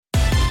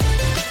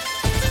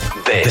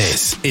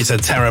This is a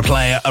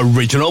TerraPlayer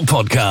original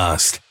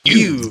podcast.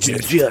 You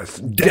just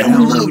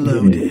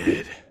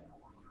downloaded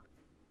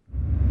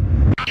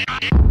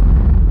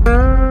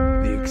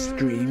the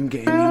Extreme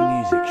Gaming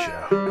Music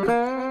Show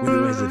with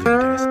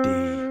Resident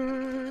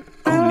SD,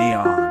 only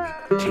on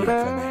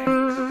TFMX.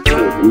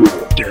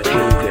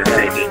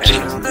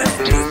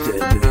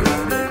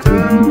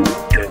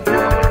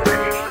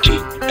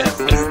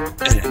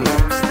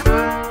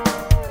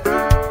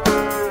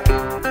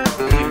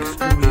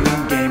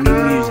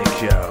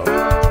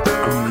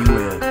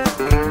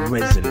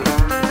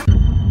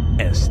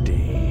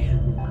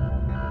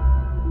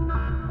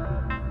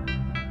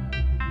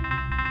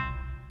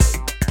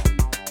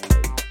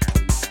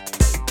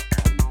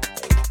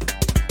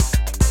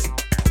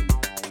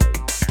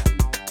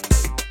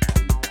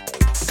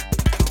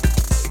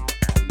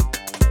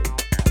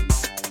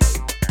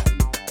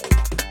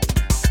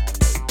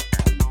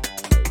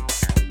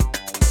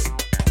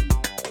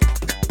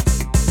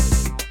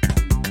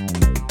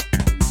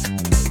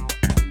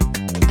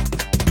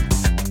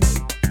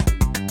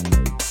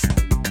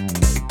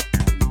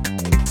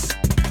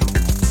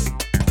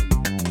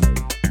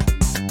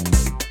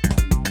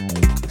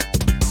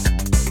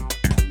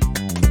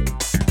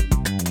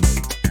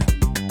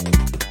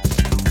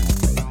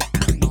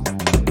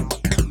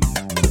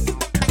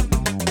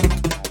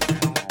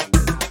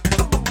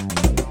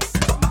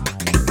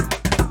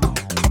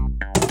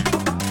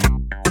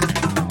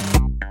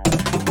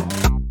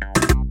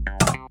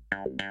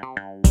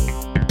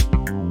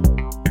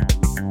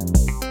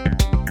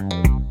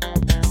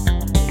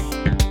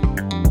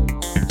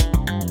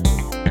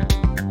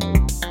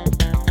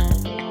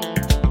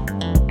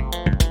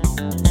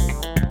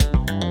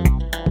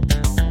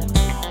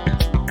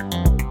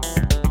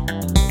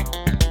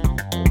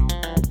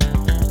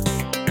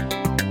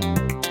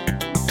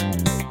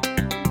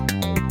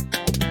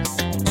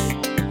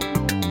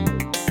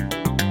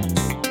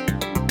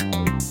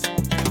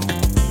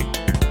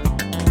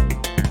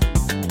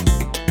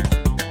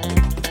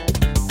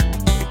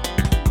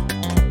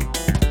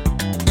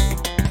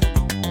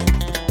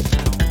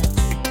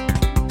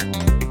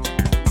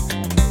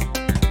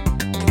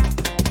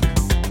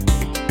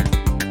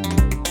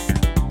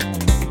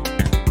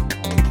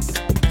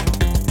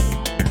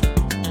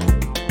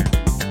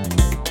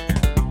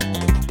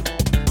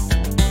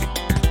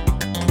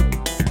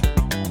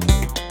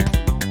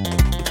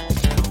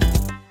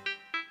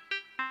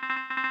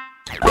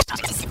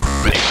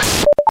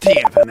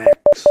 TFMX.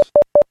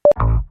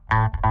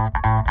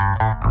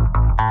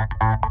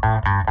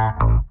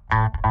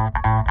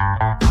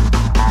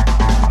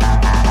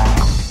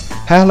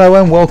 Hello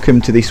and welcome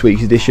to this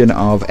week's edition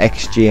of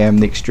XGM,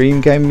 the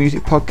Extreme Game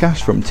Music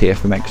Podcast from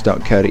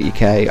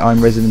tfmx.co.uk.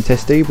 I'm Resident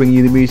SD, bringing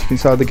you the music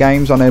inside the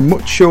games on a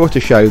much shorter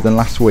show than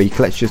last week.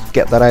 Let's just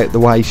get that out of the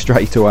way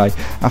straight away.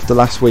 After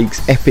last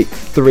week's epic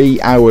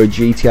 3-hour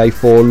GTA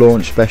 4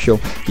 launch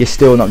special, you're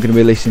still not going to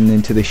be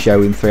listening to this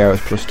show in 3 hours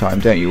plus time,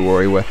 don't you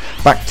worry. We're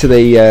back to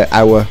the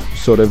hour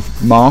sort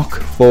of mark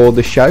for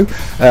the show.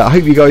 I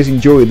hope you guys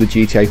enjoyed the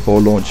GTA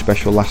 4 launch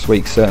special last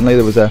week. Certainly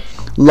there was a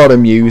lot of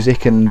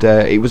music and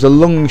it was a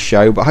long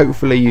show, but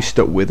hopefully you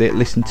stuck with it,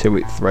 listened to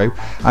it through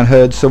and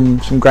heard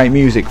some great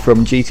music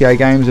from GTA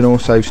games and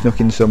also snuck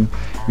in some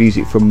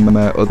music from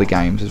other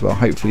games as well.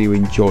 Hopefully you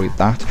enjoyed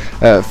that.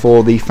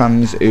 For the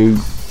fans who,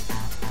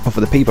 or for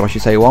the people I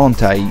should say, who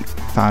aren't a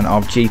fan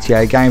of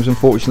GTA games,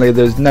 unfortunately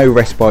there's no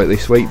respite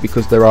this week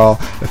because there are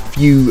a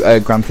few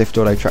Grand Theft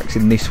Auto tracks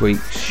in this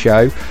week's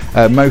show,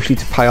 mostly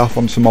to pay off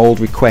on some old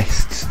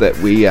requests that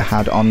we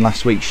had on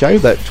last week's show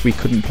that we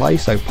couldn't play.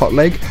 So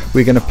Potleg,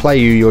 we're going to play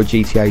you your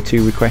GTA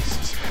 2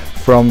 requests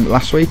from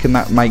last week, and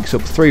that makes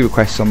up 3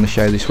 requests on the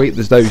show this week.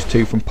 There's those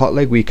 2 from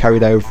Potleg we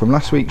carried over from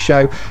last week's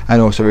show,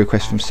 and also a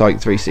request from Site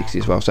 360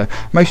 as well. So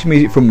most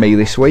music from me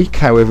this week.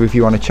 However, if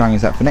you want to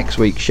change that for next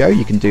week's show,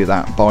 you can do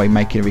that by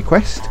making a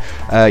request.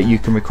 You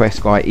can request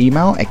via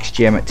email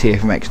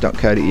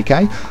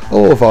xgm@tfmx.co.uk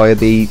or via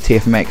the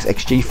TFMX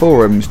XG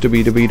forums,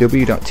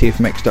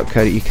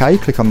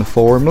 www.tfmx.co.uk. Click on the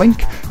forum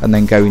link and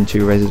then go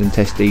into Resident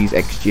SD's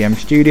XGM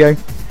studio,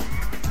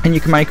 and you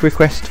can make a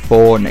request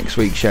for next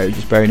week's show.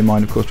 Just bearing in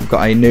mind, of course, we've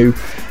got a new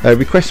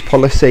request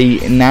policy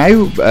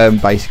now,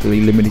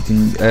 basically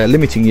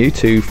limiting you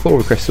to 4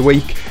 requests a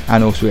week,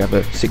 and also we have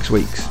a 6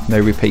 weeks no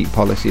repeat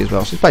policy as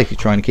well. So it's basically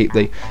trying to keep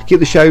the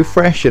show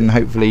fresh, and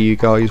hopefully you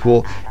guys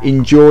will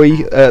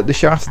enjoy the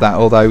show after that.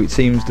 Although it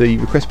seems the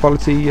request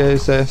policy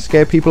has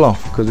scared people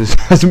off because there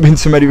hasn't been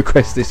so many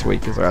requests this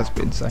week as there has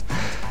been. So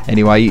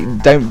anyway,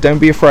 don't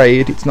be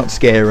afraid, it's not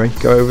scary.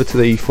 Go over to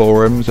the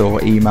forums or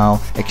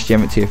email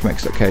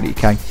xgm@tfmx.co.uk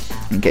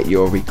and get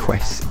your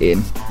requests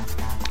in.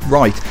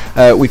 Right,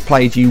 we've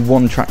played you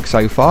 1 track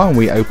so far, and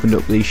we opened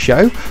up the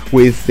show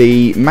with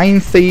the main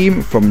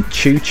theme from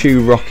Choo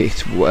Choo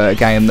Rocket, a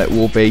game that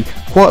will be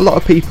quite a lot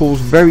of people's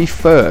very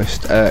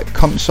first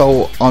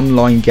console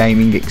online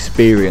gaming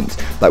experience.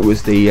 That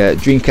was the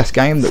Dreamcast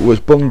game that was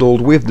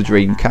bundled with the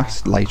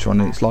Dreamcast later on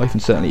in its life,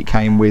 and certainly it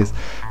came with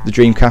the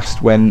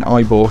Dreamcast when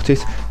I bought it,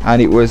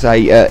 and it was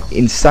a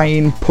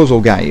insane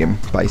puzzle game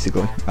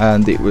basically,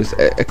 and it was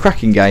a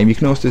cracking game. You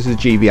can also do the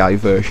GBA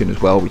version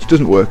as well, which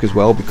doesn't work as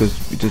well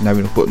because it doesn't have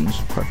enough buttons,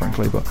 quite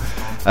frankly, but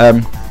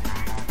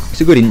it's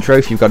a good intro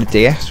if you've got a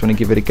DS, want to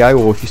give it a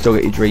go, or if you still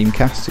get your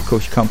Dreamcast. Of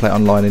course you can't play it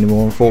online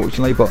anymore,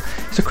 unfortunately, but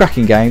it's a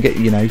cracking game. Get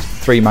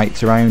 3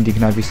 mates around, you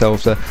can have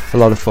yourselves a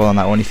lot of fun on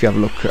that one. If you have a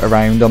look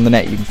around on the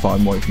net you can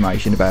find more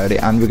information about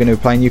it, and we're going to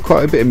be playing you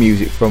quite a bit of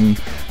music from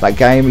that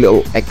game,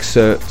 little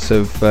excerpts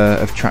of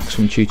tracks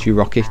from Choo Choo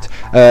Rocket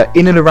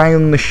in and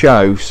around the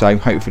show, so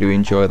hopefully you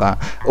enjoy that.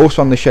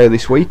 Also on the show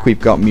this week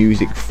we've got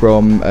music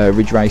from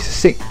Ridge Racer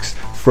 6,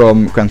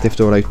 from Grand Theft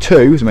Auto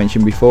 2, as I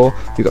mentioned before.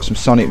 We've got some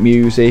Sonic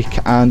music,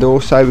 and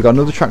also we've got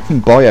another track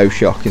from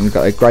BioShock, and we've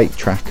got a great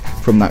track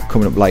from that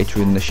coming up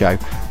later in the show.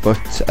 But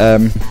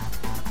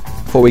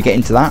before we get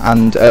into that,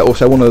 and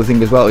also one other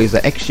thing as well, is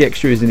that XG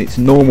Extra is in its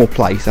normal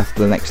place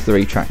after the next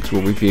 3 tracks.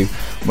 We'll review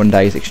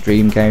Monday's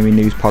Extreme Gaming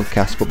News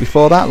podcast, but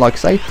before that, like I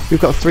say, we've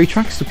got 3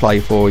 tracks to play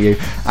for you,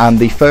 and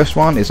the first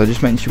one is, I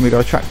just mentioned, we've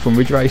got a track from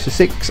Ridge Racer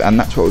 6, and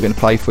that's what we're going to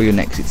play for you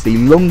next. It's the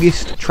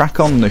longest track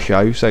on the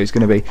show, so it's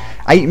going to be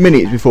 8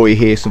 minutes before you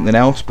hear something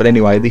else. But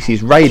anyway, this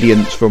is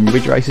Radiance from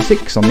Ridge Racer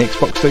 6 on the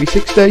Xbox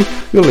 360.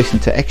 You'll listen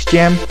to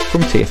XGM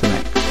from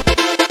TFMX.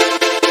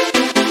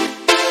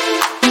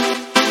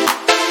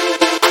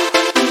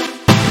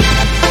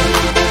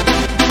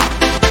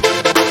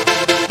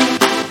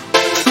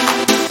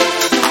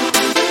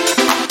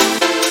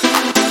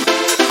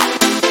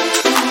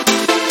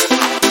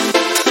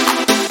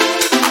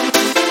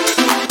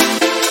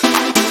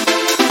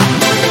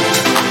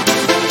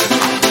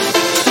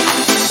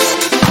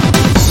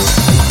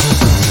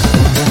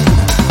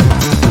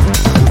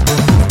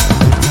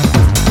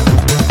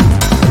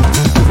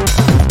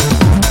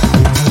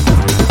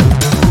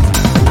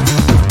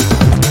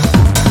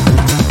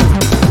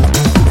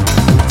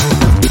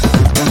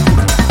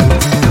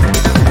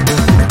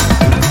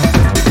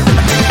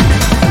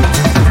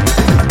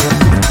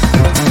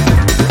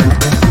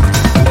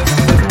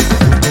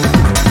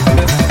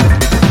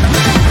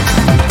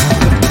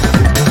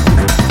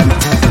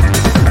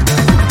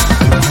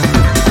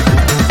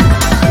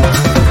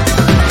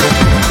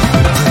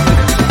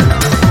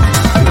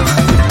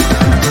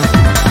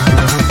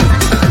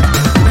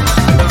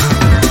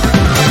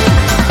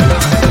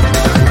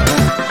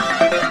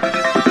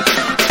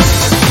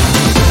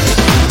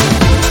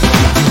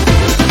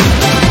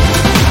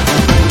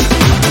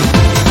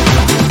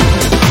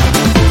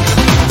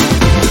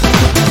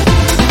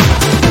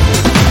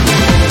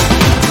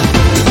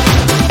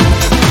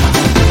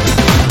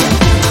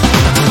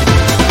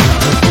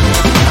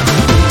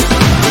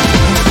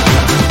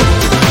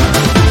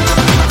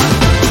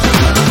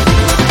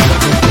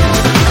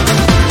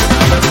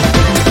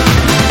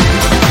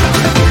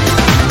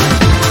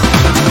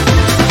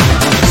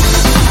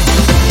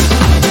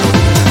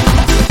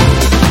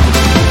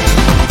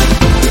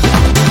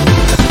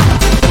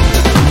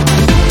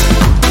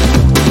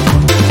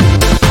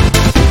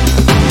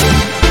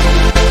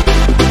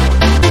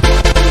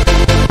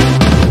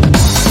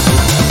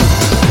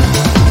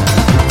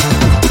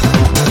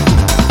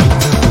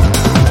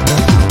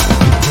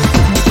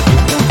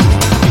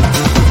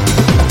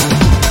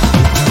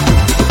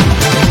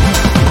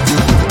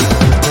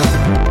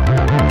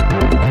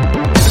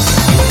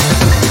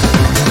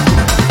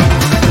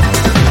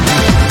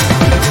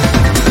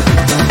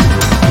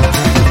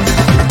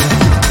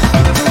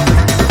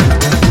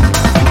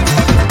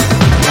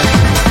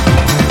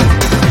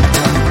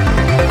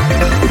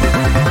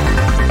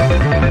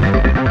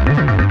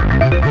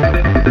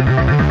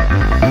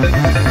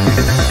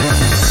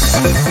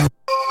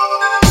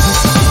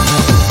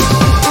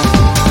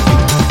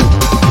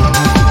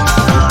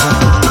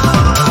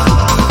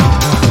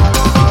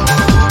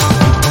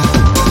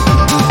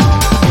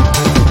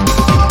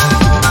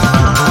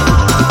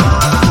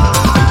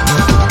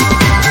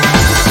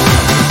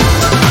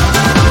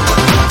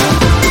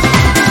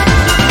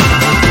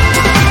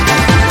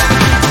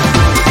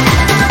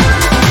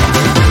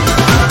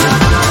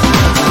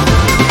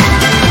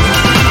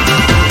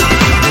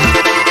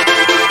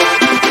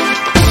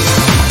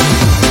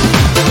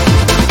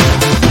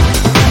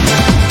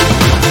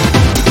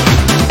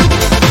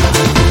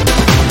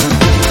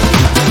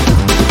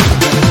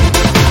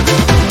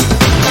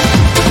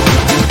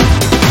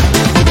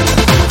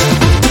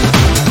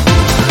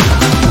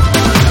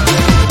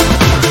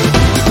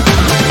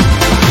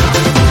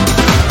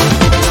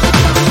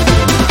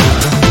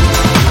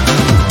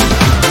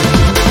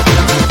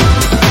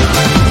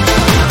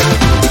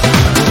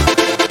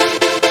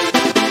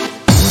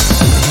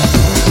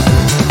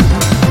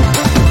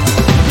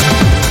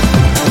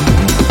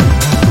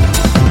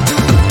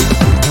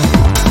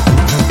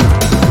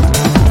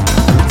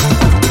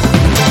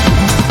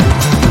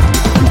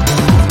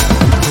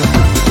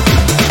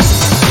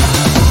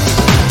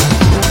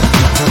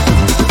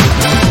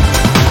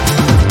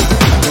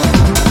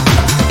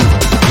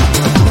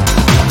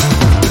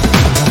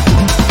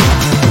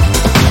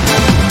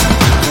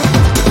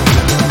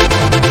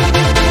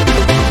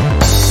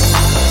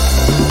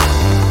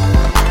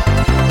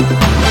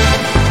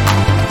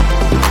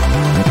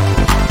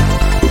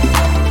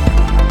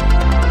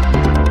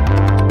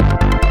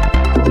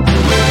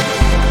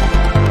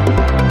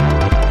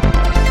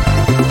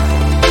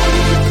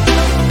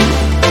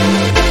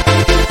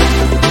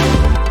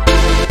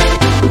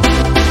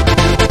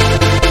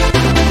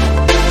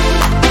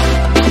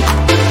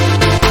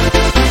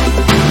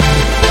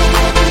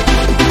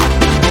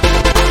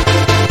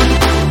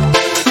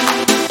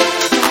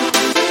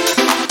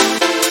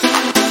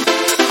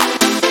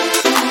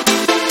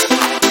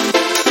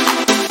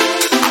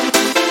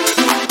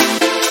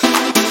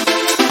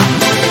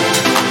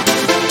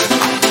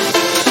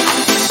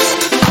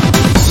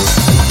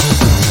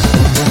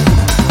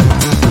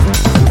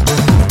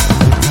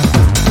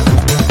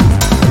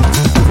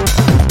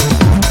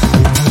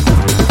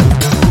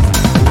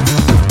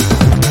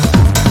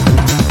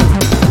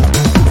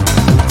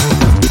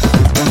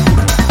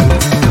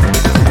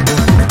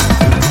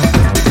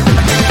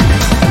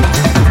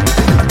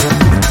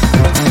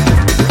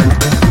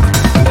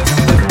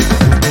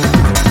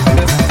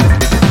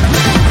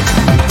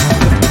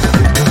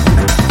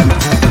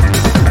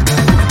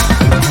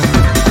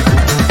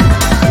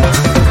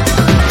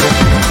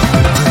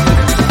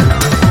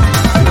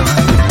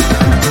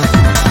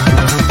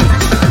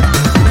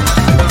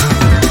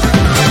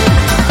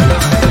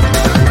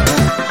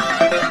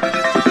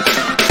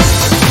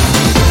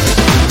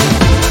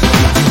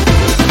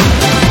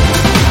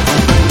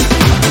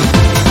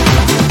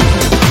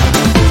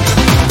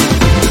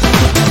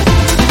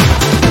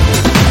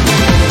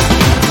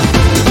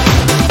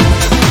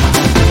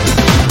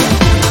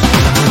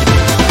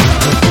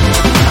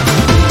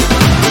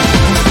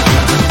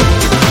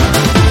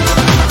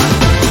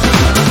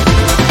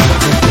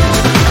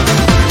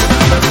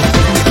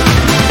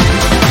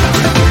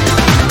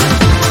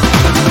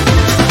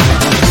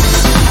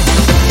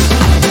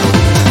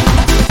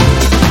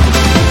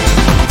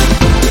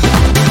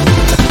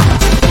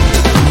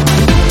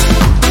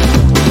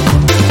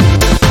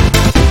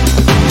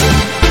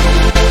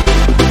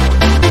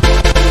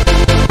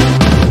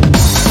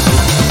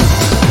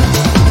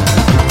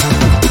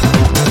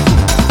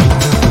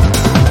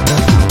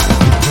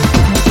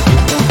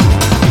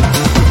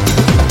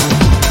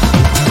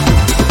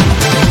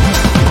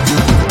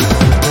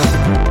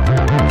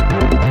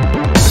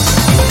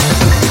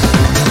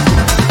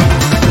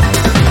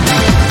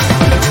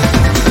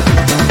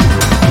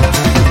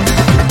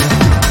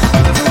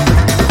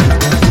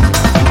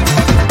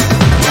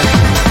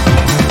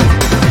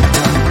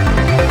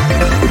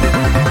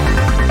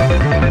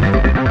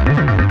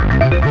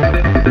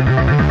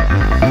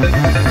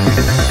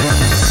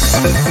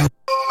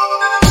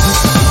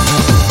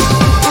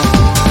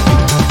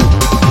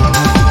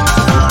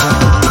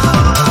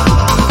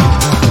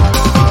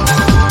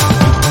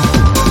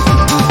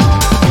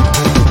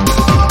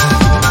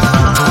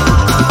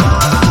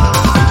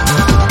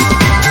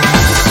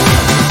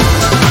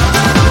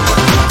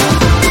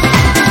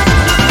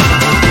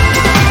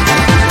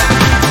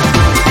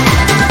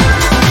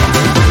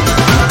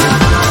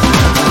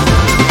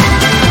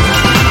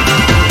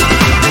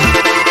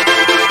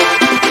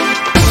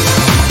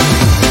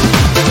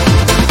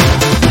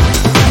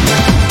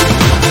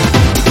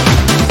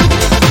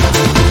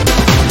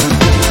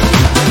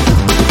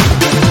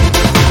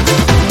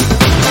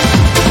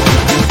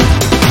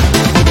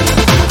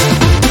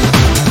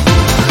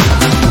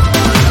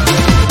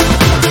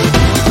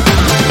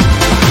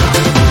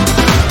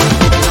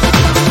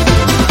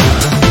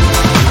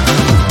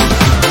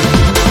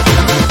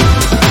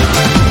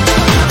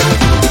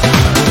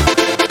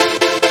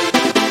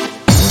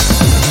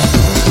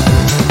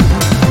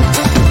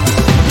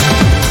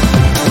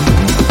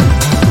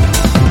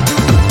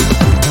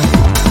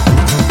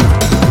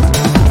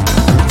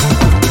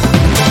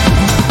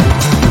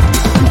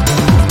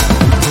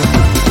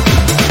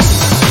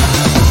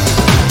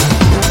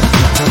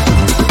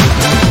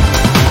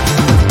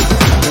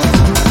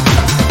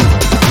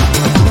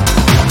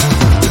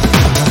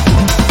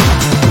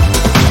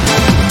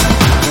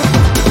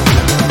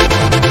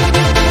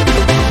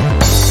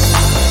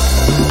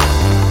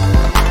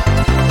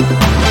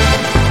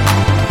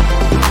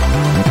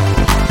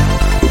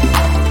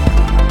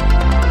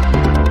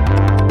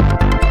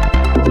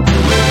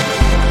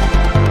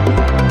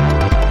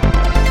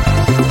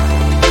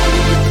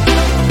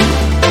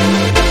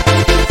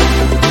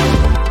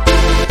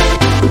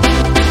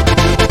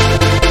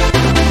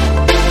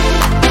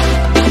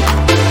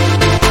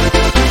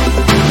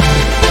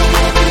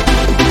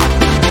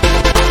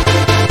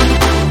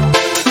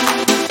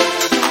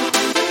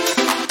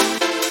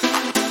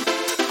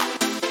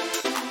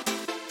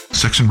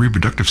 sex and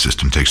reproductive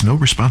system takes no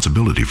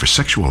responsibility for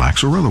sexual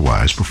acts or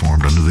otherwise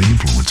performed under the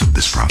influence of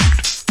this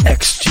product.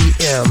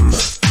 XGM.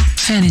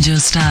 Fanny Joe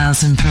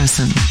Styles in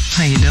person.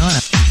 How you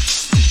doing?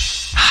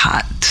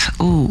 Hot.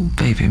 Ooh,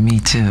 baby, me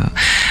too.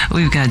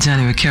 We've got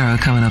Johnny Vaccaro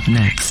coming up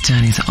next.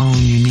 Johnny's own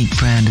unique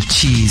brand of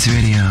cheese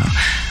radio.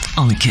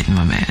 Only kidding,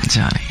 my man,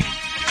 Johnny.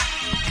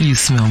 You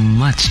smell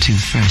much too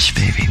fresh,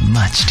 baby.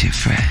 Much too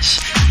fresh.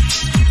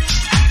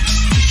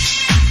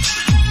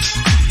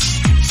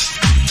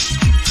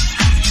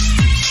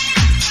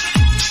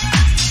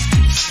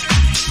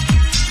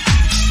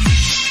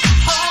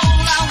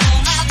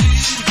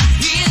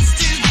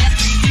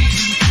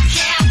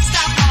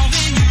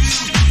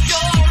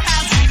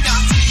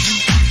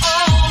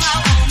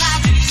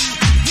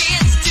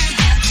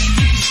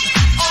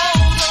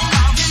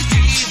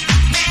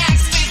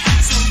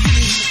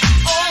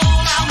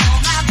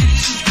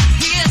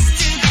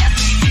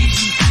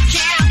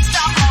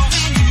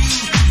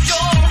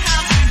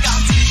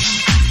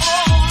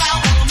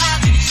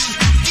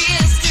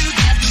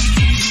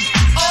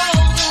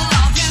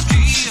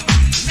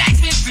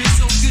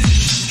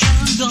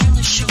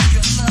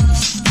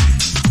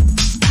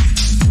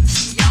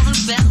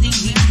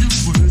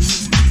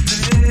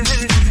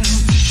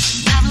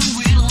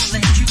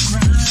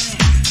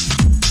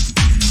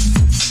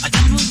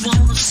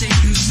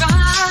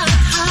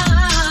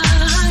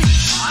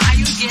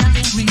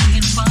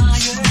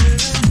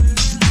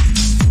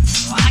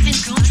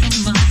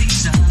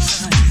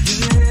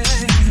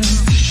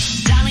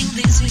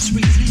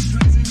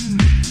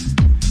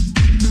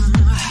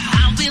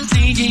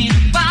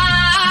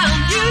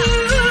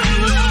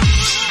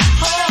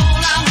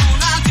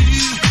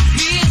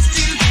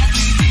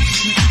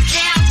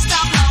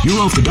 You're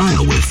off the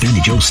dial with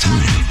Fanny Joe's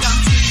Time.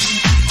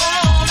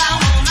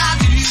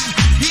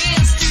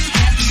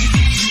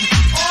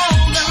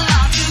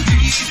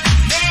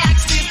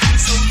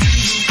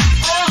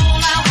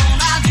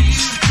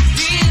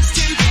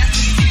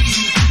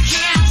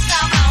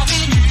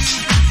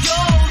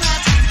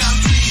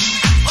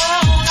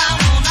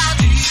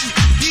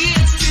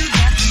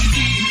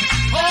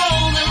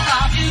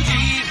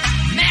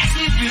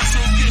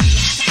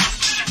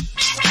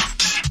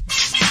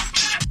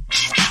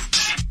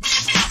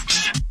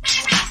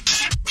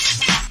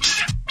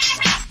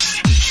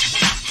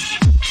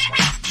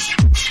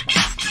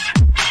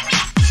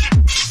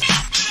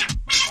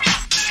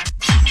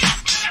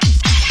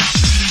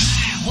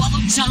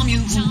 Time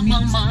you on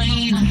my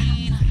mind,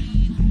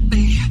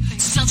 babe,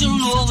 such a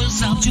love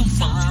is out to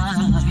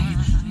find.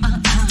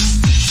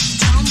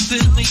 Don't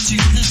put me to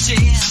the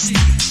test,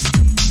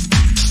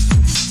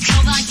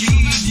 'cause I give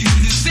you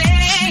the best.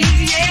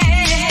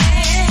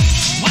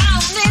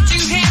 I'll need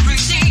you every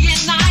day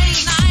and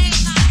night,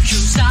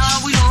 'cause I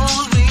will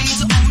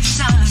always on your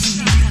side.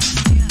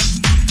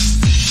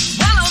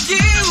 I love you,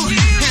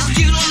 and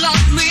you don't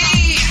love me.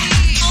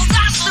 Oh,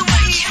 that's the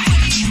way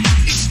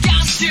it's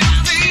got to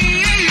be.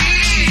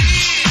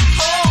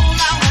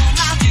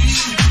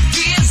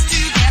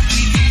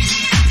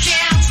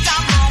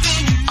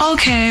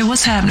 Okay,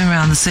 what's happening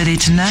around the city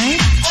tonight?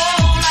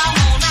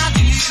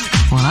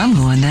 Well, I'm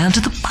going down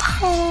to the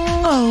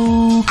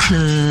Bongo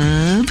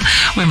Club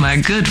where my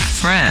good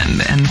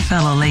friend and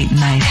fellow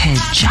late-night head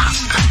jock,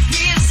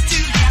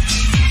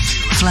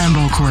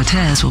 Flambeau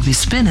Cortez, will be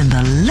spinning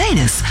the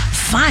latest,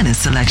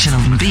 finest selection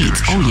of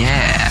beats. Oh,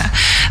 yeah.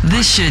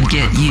 This should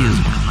get you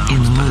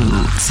in the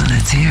mood, so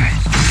let's hear it.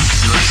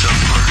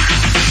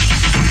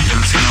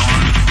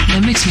 Now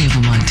mix me up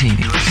a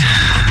martini.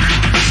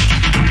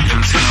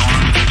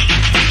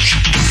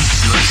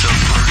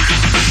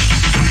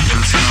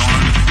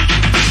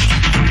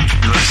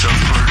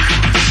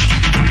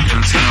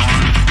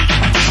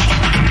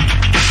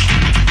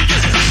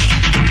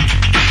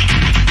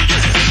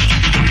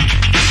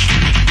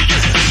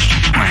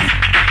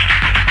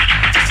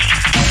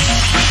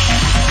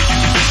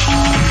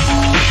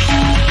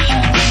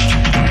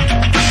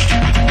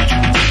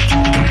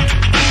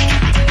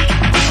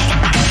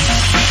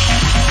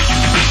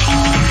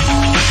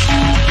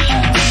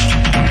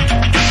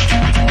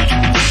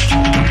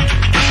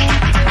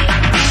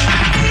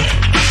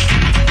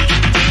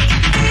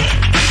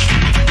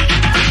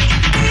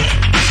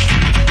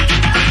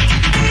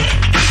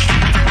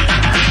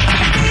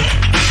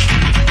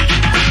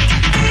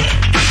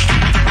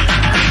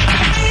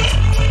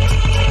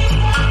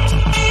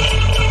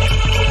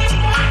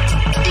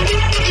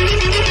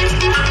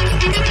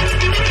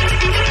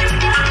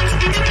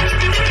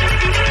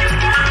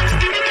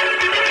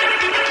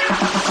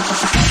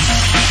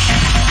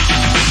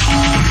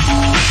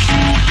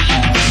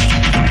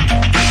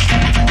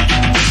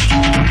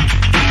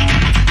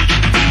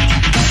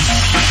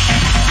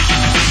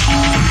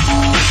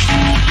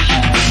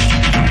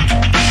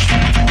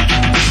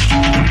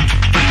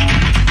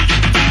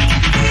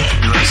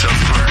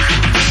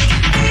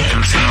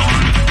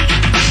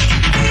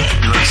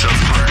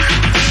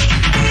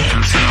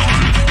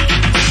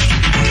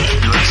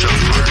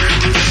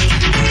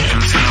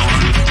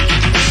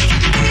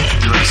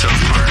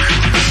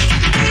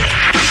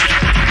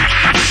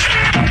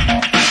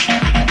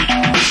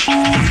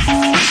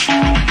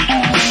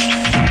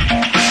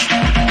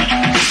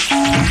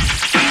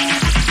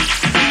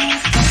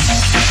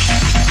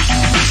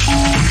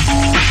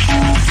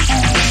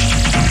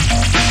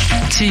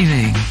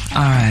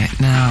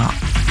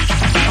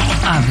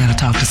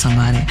 talk to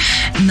somebody.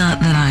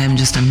 Not that I am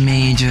just a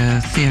major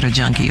theater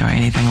junkie or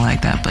anything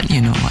like that, but you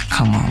know what,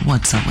 come on,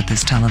 what's up with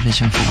this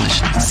television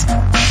foolishness?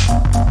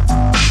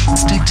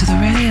 Stick to the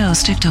radio,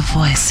 stick to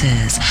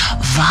voices.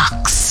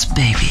 Vox,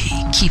 baby.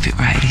 Keep it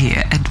right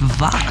here at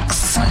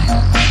Vox.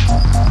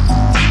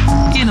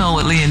 You know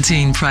what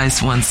Leontine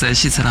Price once said?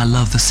 She said, I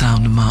love the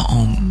sound of my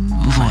own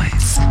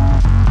voice.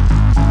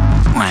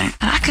 Right.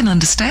 I can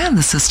understand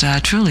the sister, I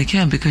truly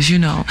can, because you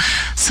know,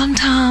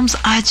 sometimes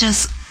I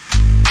just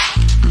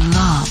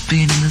love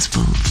being in this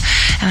booth.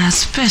 And I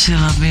especially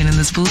love being in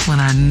this booth when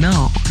I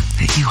know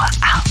that you are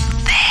out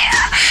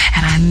there.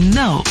 And I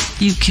know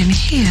you can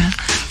hear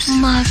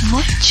my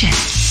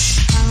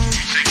voice.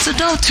 So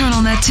don't turn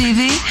on that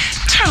TV,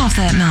 turn off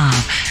that knob,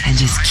 and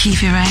just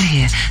keep it right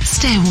here.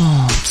 Stay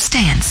warm,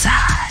 stay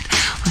inside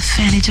with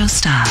Fanny Joe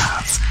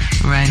Styles.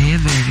 Right here,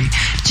 baby.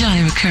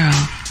 Johnny Vaccaro,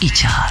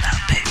 eat your heart out,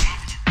 baby.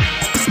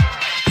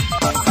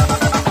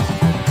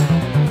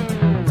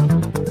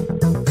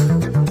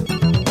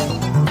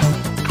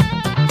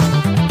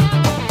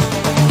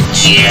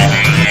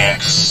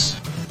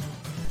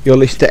 You're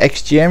listening to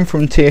XGM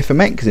from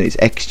TFMX, and it's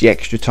XG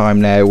Extra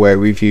time now, where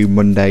we review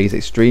Monday's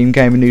Extreme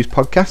Gaming News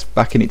podcast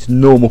back in its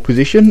normal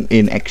position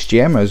in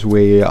XGM, as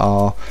we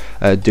are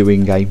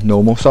doing a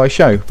normal size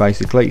show.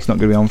 Basically, it's not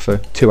going to be on for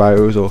 2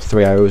 hours or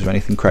 3 hours or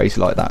anything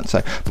crazy like that.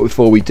 So, but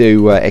before we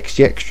do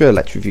XG Extra,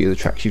 let's review the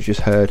tracks you've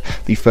just heard.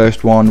 The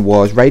first one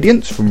was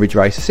Radiance from Ridge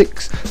Racer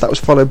 6. That was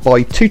followed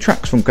by 2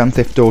 tracks from Grand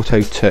Theft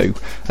Auto 2.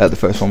 The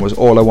first one was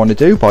All I Want to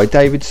Do by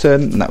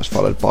Davidson, and that was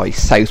followed by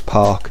South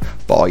Park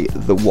by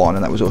The One,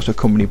 and that was also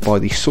accompanied by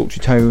the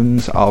sultry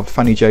tones of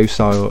Fanny Joe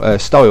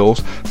Styles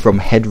from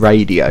Head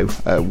Radio,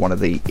 one of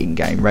the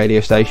in-game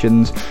radio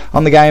stations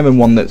on the game, and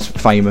one that's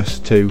famous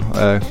to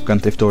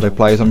Grand Theft Auto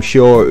players. I'm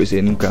sure it was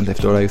in Grand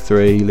Theft Auto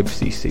 3,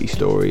 Liberty City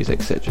Stories,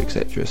 etc,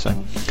 etc. So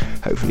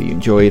hopefully you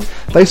enjoyed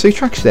those 3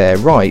 tracks there.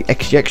 Right,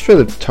 XG Extra,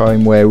 the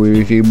time where we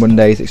review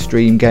Monday's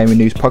Extreme Gaming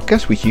News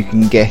podcast, which you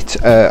can get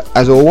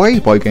as always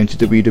by going to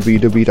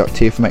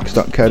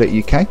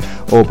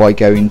www.tfmx.co.uk or by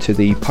going to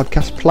the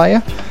podcast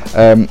player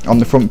on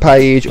the front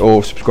page,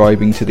 or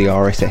subscribing to the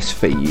RSS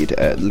feed.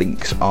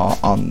 Links are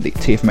on the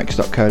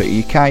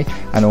tfmx.co.uk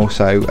and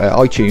also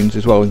iTunes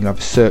as well. You can have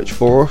a search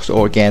for us,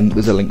 or again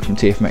there's a link from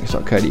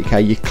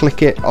tfmx.co.uk. You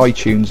click it,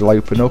 iTunes will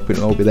open up,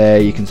 it'll all be there.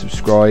 You can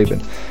subscribe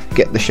and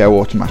get the show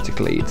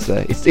automatically.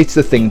 It's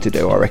the thing to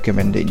do. I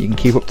recommend it. You can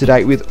keep up to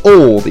date with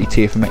all the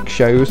TFMX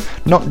shows,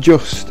 not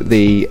just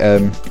the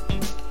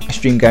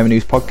Extreme Gaming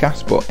News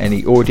podcast, but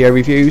any audio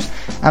reviews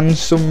and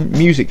some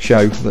music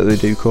show that they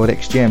do called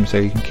XGM, so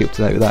you can keep up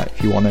to date with that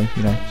if you want to.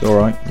 You know, it's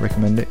alright, I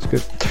recommend it, it's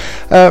good.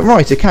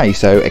 Right, okay,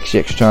 so XG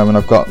Extra time, and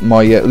I've got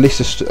my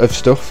list of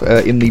stuff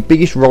in the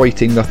biggest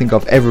writing I think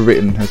I've ever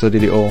written, as I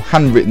did it all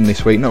handwritten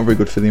this week. Not very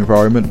good for the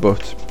environment,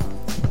 but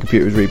my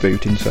computer was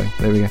rebooting, so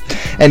there we go.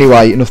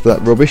 Anyway, enough of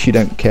that rubbish. You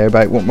don't care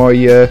about what my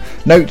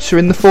notes are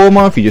in the form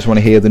of, you just want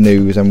to hear the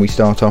news. And we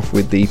start off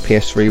with the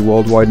PS3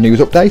 Worldwide News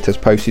Update, as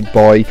posted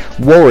by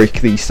Warwick,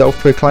 the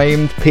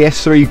self-proclaimed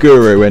PS3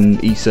 guru, and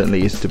he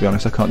certainly is, to be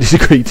honest. I can't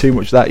disagree too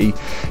much with that. He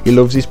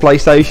loves his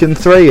PlayStation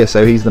 3,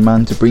 so he's the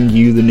man to bring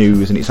you the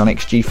news, and it's on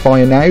XG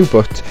Fire now,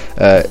 but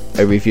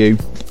a review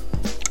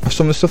of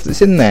some of the stuff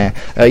that's in there.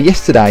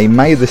 Yesterday,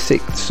 May the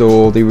 6th,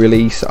 saw the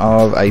release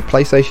of a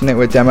PlayStation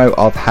Network demo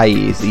of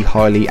Haze, the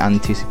highly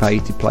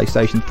anticipated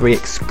PlayStation 3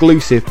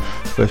 exclusive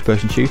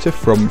first-person shooter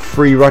from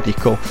Free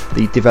Radical,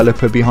 the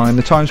developer behind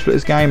the Time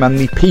Splitters game and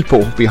the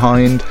people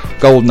behind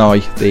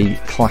GoldenEye, the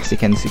classic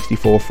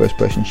N64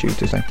 first-person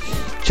shooter. So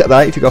check that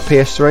out if you've got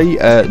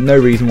PS3. No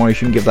reason why you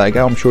shouldn't give that a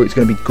go. I'm sure it's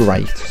going to be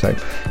great, so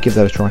give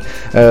that a try.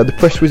 The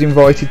press was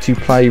invited to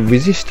play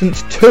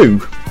Resistance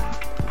 2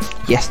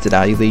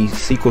 yesterday, the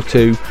sequel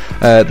to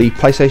the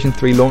PlayStation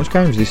 3 launch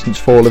game, Resistance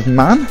Fall of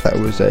Man. That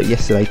was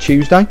yesterday,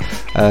 Tuesday.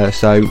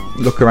 So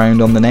look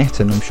around on the net,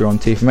 and I'm sure on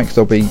TFMX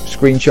there'll be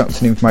screenshots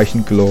and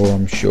information galore,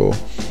 I'm sure.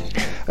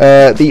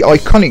 The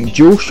iconic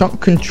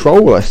DualShock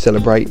controller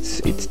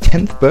celebrates its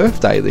 10th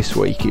birthday this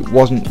week. It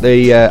wasn't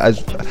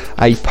as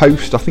a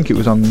post, I think it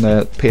was on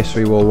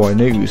PS3 Worldwide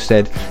News,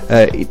 said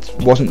it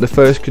wasn't the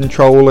first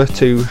controller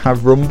to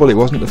have rumble, it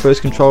wasn't the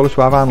first controller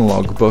to have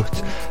analog,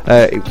 but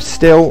it's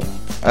still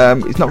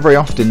it's not very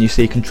often you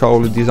see a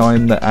controller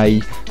design that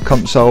a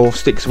console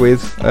sticks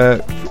with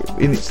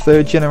in its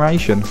 3rd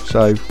generation.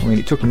 So I mean,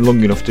 it took them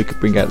long enough to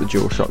bring out the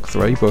DualShock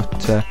 3, but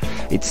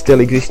it's still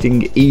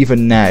existing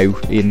even now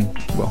in,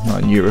 well,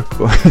 not in Europe,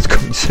 but it's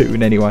coming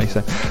soon anyway.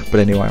 So, but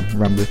anyway, I'm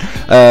rambling.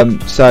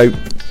 So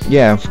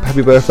yeah,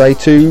 happy birthday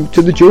to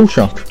the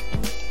DualShock.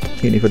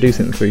 Even if I do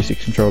think the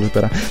 360 controller is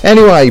better.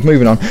 Anyway,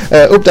 moving on.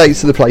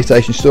 Updates to the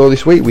PlayStation Store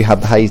this week. We had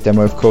the Haze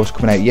demo, of course,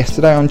 coming out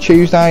yesterday on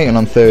Tuesday, and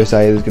on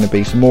Thursday there's going to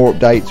be some more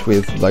updates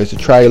with loads of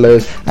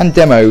trailers and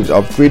demos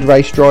of Grid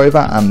Race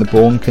Driver and the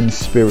Bourne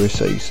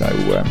Conspiracy. So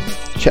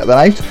check that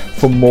out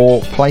for more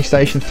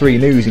PlayStation 3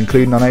 news,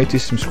 including, I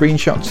noticed, some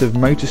screenshots of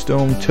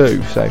MotorStorm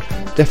 2, so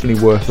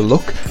definitely worth a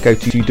look. Go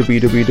to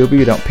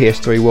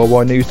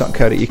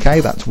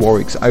www.ps3worldwidenews.co.uk. That's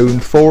Warwick's own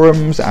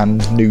forums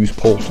and news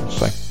portal.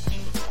 So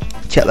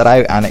check that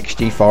out, and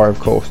XG4 of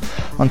course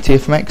on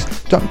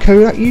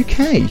tfmx.co.uk.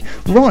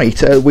 Right,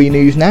 Wii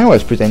News Now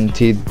as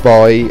presented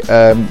by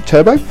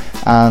Turbo,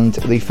 and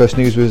the first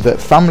news was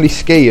that Family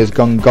Ski has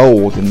gone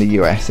gold in the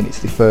US, and it's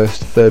the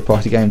first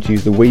third-party game to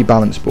use the Wii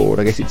balance board.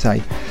 I guess it's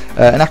an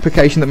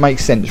application that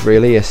makes sense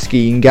really, a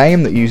skiing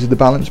game that uses the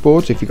balance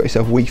board, so if you've got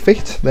yourself Wii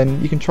Fit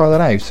then you can try that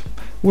out.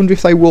 I wonder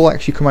if they will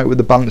actually come out with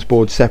the balance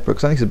board separate,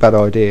 because I think it's a bad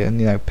idea,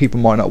 and people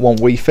might not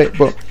want Wii Fit,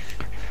 but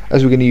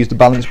as we're going to use the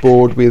balance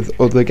board with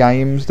other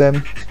games, then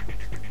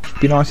it'd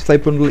be nice if they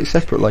bundle it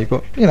separately.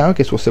 But I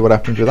guess we'll see what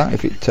happens with that.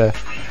 If it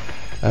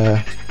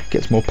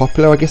gets more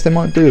popular, I guess they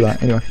might do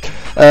that. Anyway,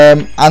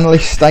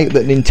 analysts state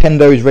that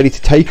Nintendo is ready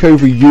to take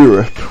over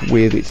Europe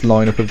with its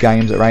lineup of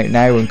games that are out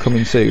now and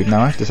coming soon.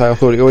 Now I have to say, I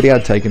thought it already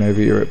had taken over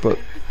Europe, but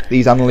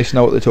these analysts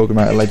know what they're talking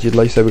about,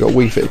 allegedly. So we've got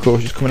Wii Fit, of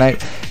course, just coming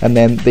out, and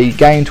then the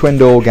game to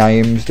end all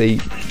games, the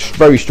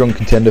very strong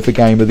contender for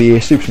Game of the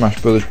Year, Super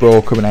Smash Bros.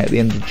 Brawl, coming out at the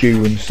end of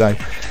June. So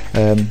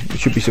it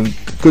should be some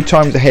good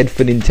times ahead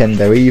for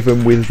Nintendo,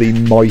 even with the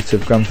might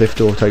of Grand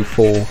Theft Auto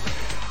 4.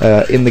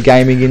 In the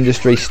gaming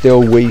industry,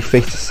 still Wii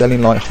Fit is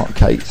selling like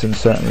hotcakes, and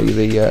certainly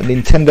the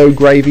Nintendo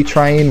gravy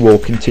train will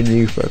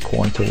continue for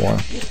quite a while.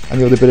 And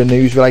the other bit of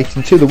news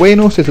relating to the Wii and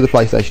also to the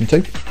PlayStation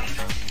 2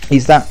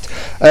 is that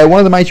one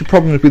of the major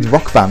problems with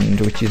Rock Band,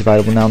 which is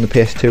available now on the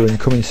PS2 and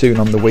coming soon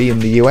on the Wii in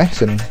the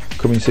US and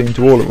coming soon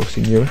to all of us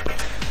in Europe,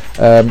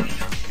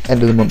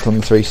 end of the month on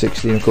the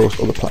 360, and of course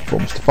other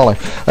platforms to follow.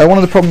 One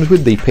of the problems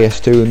with the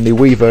PS2 and the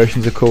Wii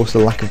versions, of course, the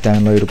lack of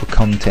downloadable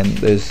content.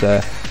 There's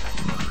the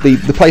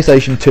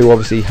PlayStation 2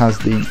 obviously has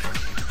the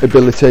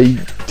ability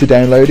to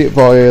download it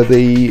via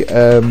the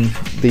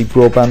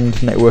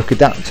broadband network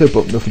adapter,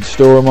 but nothing to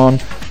store them on,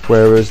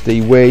 whereas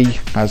the Wii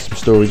has some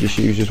storage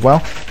issues as well.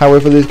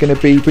 However, there's going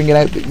to be bringing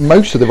out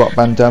most of the Rock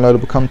Band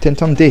downloadable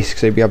content on disc,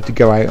 so you'll be able to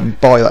go out and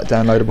buy that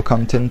downloadable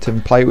content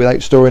and play it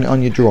without storing it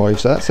on your drive.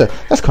 So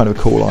that's kind of a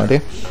cool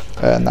idea,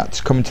 and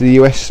that's coming to the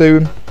US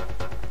soon,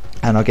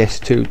 and I guess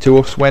to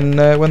us when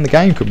the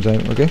game comes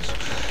out, I guess.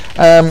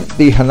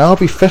 The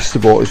Hanabi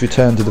Festival has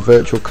returned to the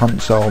Virtual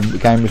Console. The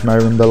gamers may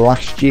remember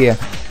last year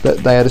that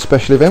they had a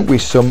special event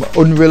with some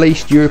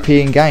unreleased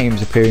European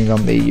games appearing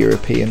on the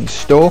European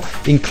store,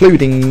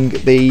 including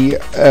the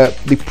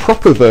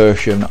proper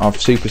version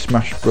of Super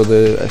Smash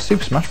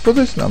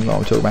Brothers. No, I'm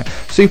not talking about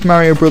Super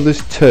Mario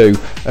Brothers 2.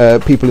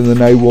 People in the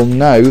know will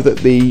know that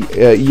the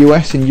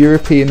US and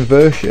European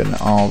version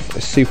of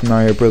Super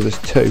Mario Brothers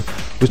 2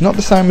 was not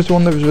the same as the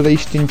one that was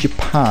released in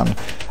Japan.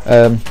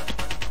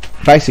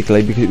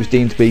 Basically because it was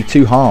deemed to be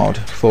too hard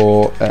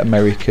for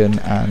American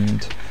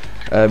and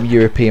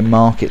European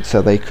markets,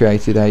 so they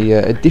created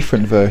a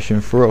different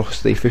version for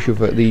us,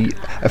 the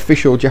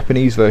official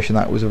Japanese version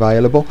that was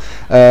available,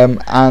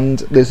 and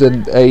there's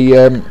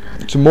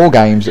some more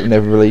games that are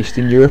never released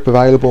in Europe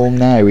available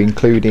now,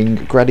 including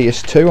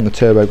Gradius 2 on the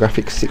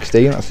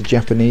TurboGrafx-16, that's the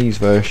Japanese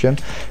version,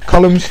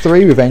 Columns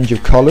 3 Revenge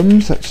of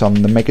Columns, that's on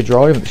the Mega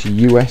Drive, that's a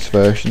US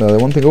version. The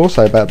one thing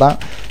also about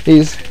that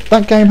is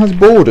that game has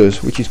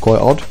borders, which is quite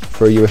odd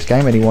for a US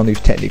game. Anyone who's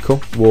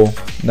technical will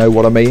know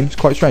what I mean. It's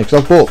quite strange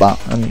because I've bought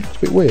that and it's a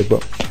bit weird,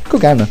 but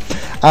good game though.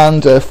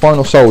 And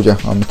Final Soldier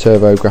on the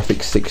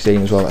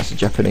TurboGrafx-16 as well, that's a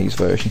Japanese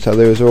version. So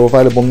those are all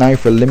available now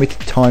for a limited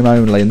time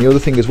only. And the other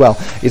thing as well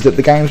is that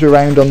the games were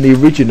around on the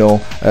original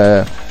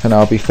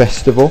Hanabi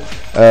Festival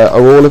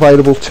are all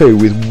available too,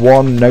 with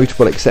one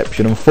notable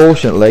exception.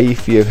 Unfortunately,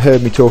 if you've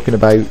heard me talking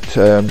about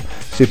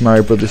Super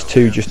Mario Brothers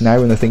 2 just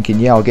now and they're thinking,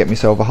 yeah, I'll get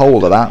myself a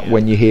hold of that,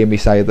 when you hear me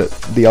say that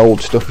the old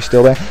stuff is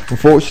still there,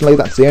 unfortunately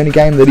that's the only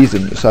game that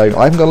isn't. So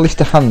I haven't got a list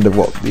to hand of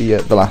what the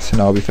last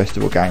Hanabi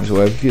Festival games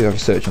were. If you have a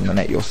search on the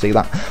net you'll see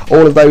that.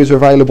 All of those are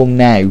available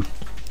now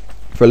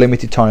for a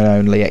limited time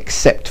only,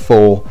 except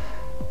for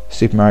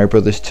Super Mario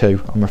Brothers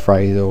 2, I'm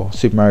afraid, or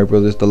Super Mario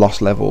Brothers The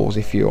Lost Levels,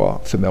 if you are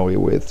familiar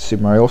with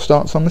Super Mario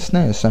All-Stars on the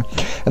SNES. So,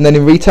 and then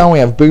in retail we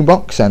have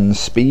Boombox and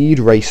Speed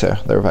Racer.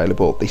 They're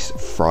available this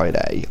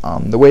Friday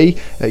on the Wii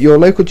at your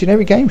local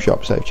generic game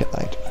shop, so check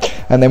that out.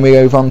 And then we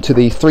move on to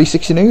the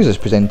 360 News as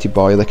presented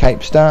by the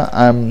Capestar.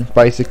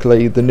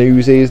 Basically the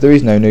news is there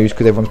is no news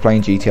because everyone's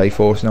playing GTA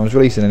 4, so no one's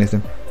releasing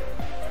anything.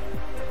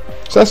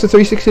 So that's the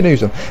 360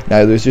 News one.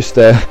 No, there's just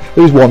there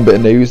was one bit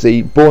of news.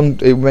 It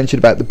mentioned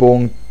about the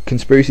Bourne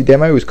Conspiracy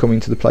demo is coming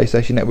to the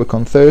PlayStation Network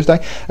on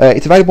Thursday.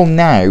 It's available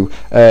now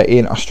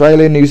in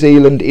Australia, New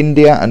Zealand,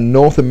 India and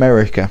North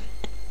America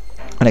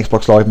on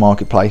Xbox Live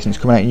Marketplace, and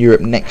it's coming out in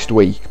Europe next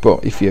week.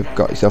 But if you've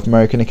got yourself an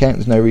American account,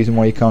 there's no reason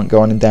why you can't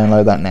go on and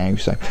download that now,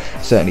 so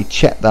certainly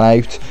check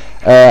that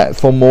out.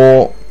 For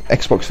more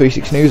Xbox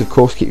 360 news, of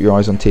course, keep your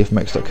eyes on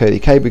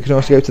tfmx.co.uk, but you can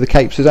also go to the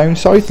Capes' own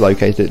site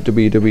located at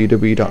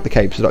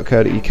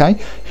www.thecapes.co.uk.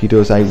 He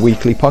does a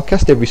weekly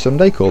podcast every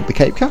Sunday called The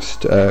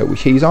Capecast,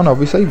 which he's on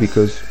obviously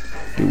because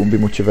it wouldn't be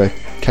much of a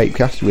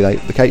Capecast without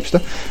the Capester,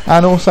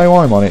 and also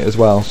I'm on it as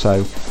well,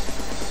 so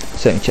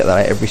certainly check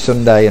that out every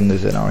Sunday, and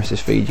there's an RSS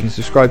feed you can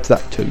subscribe to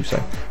that too,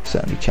 so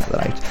certainly check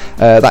that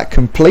out. That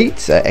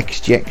completes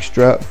XG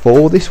Extra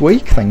for this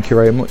week. Thank you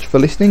very much for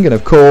listening, and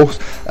of course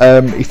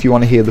if you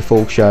want to hear the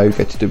full show,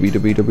 go to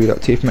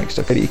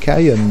www.tfmx.co.uk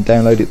and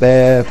download it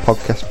there,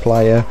 podcast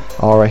player,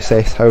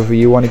 RSS, however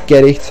you want to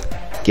get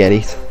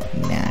it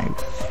now.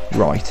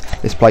 Right,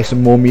 let's play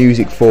some more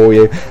music for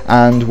you,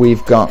 and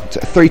we've got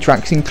 3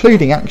 tracks,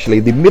 including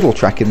actually the middle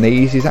track in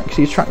these is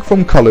actually a track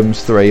from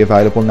Columns 3,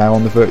 available now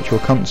on the Virtual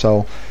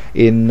Console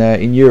in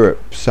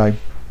Europe, so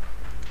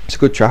it's a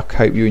good track,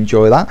 hope you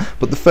enjoy that.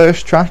 But the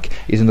first track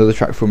is another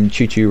track from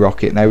Choo Choo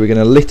Rocket. Now we're going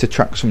to litter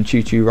tracks from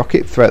Choo Choo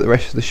Rocket throughout the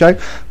rest of the show,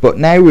 but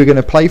now we're going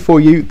to play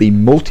for you the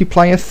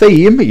multiplayer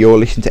theme. You're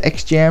listening to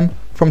XGM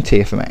from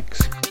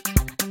TFMX.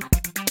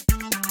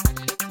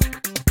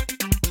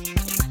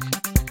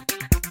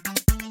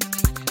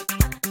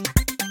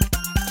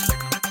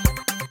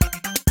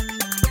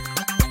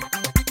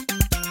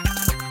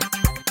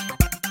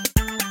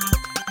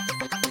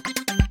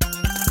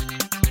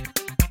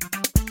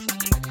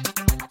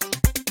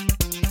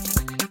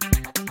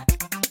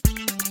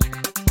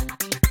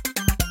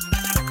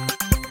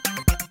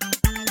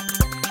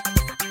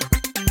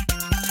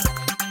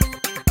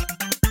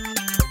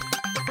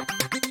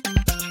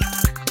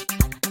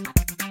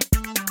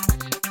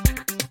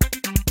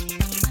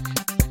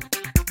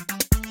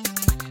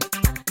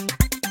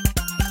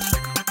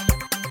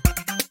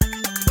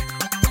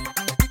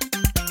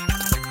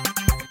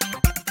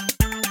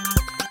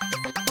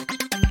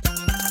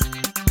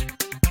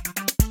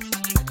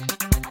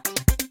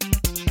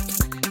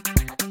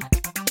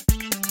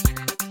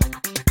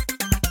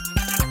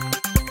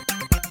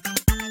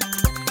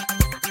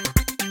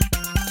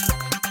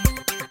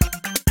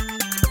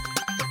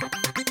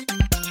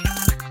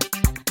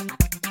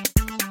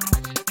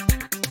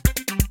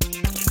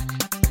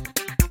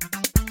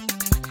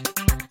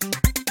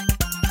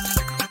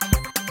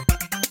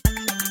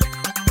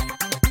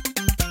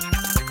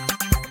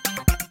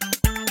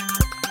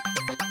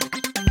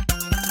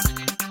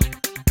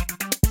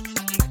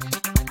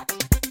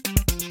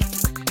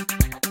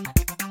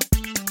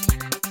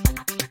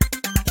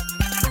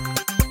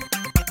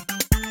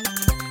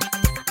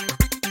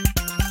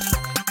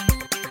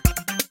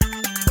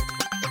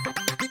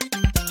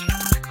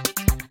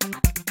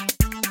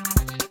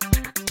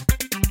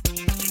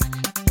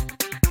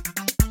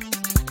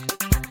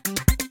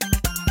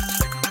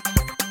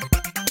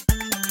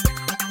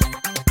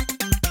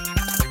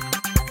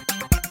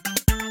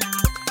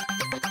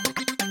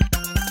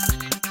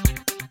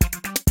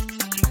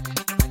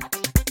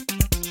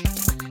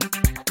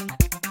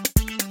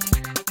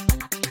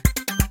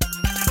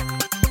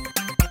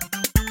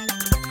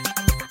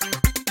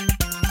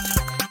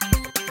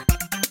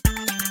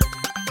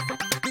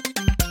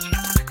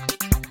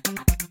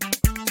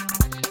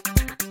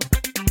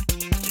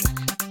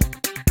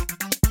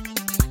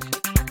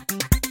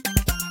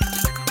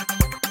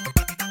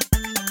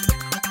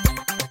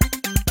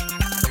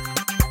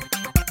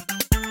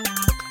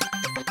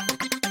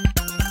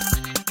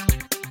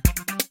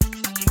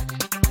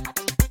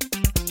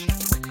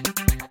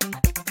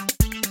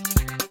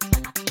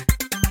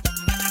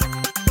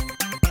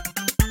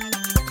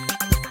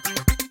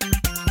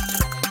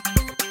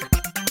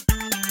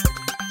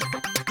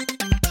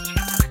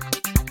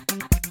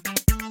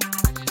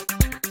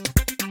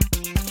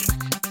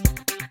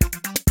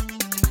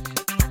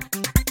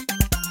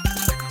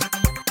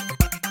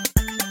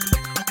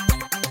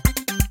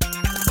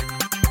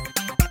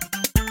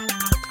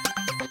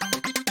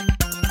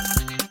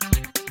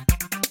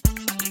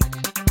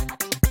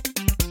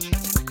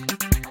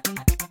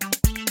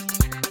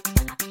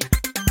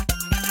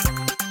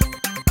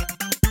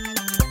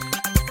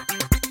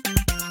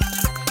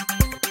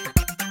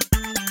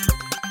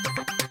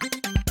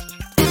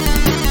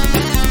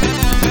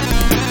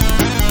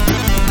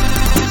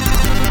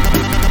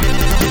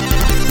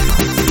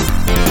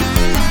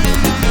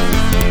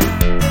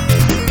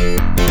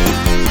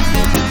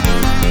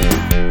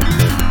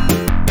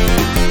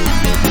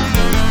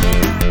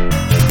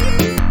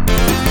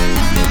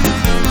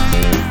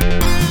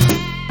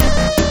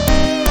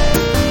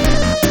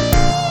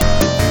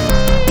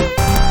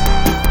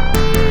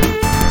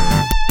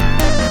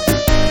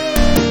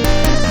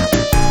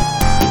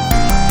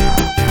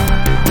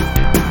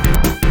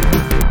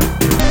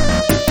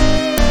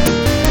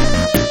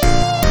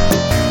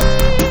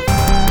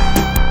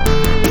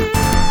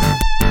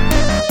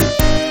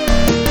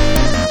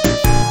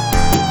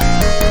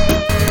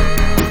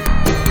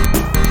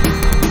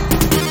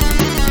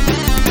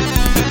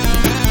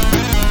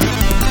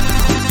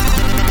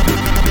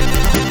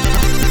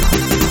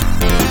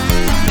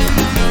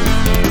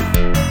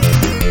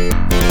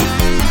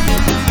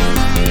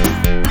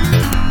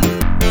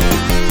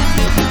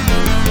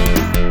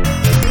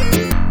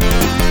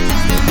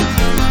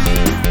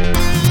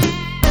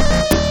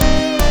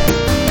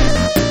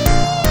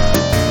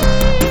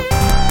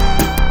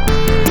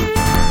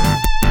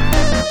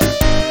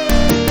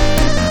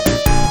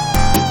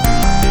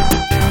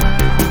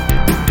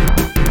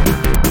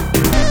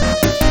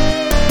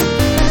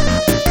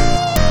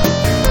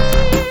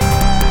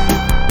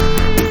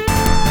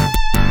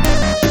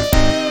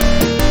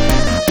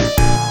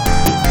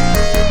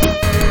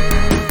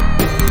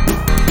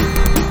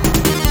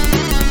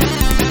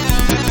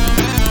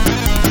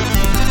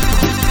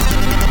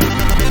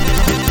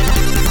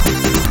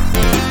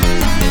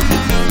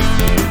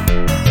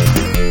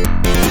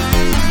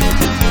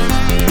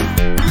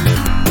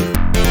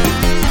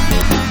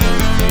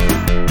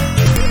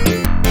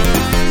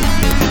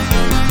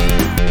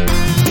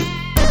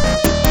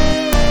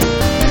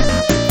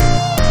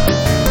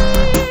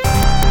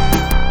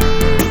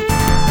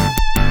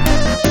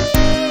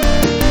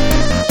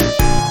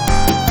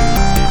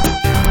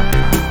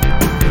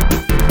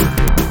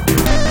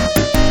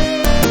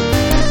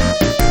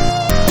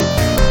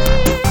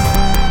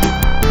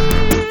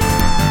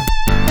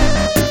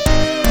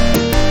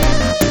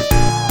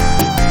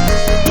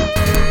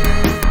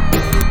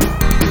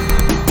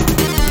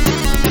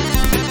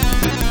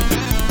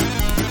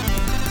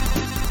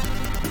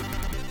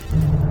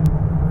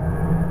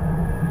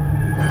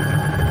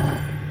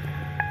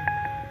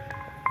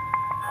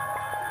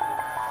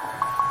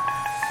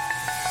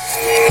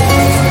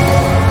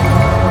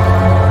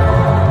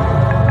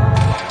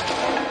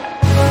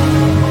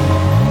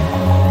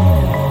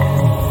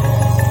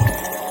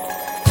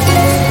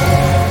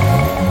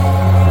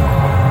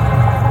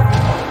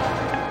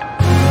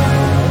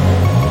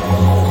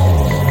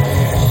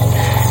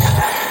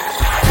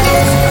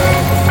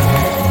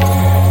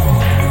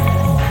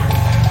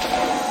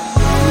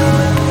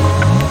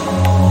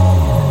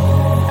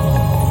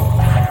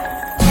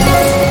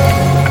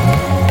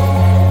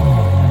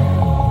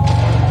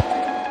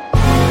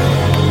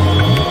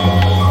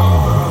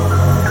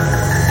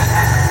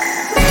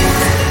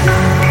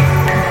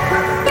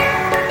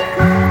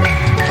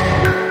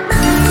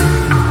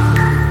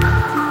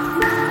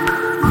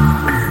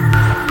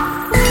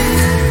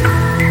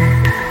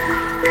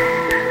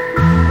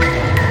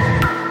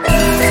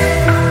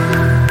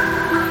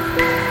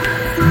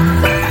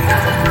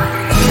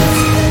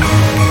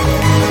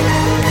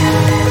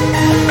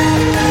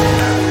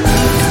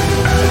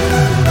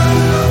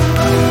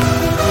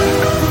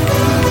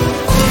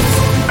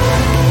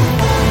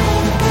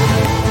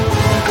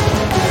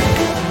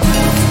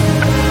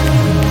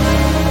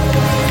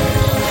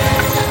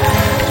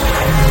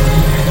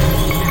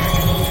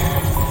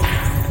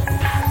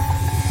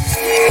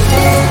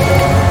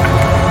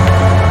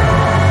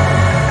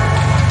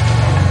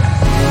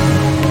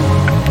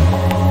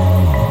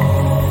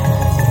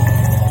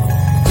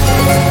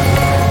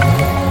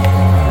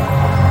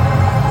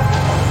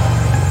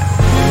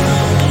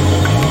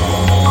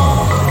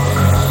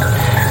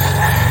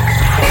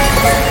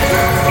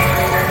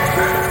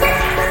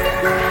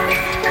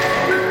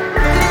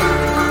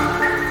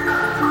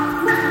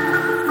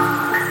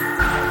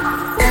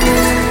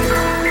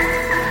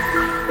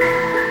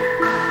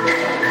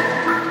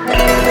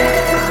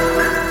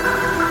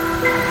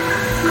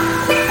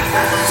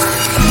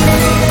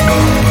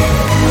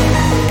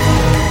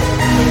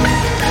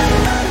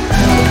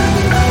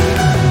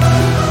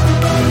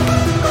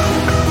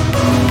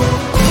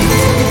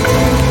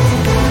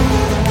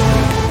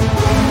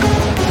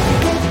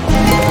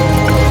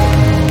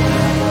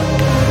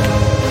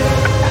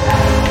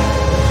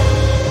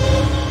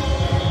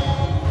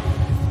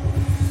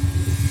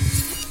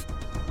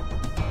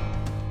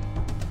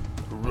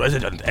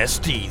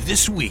 SD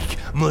this week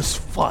must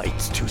fight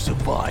to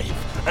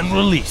survive and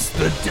release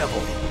the devil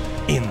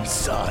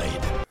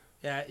inside.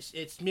 Yeah,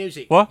 it's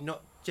music. What?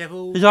 Not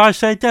devil. Did I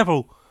say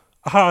devil?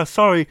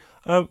 Sorry.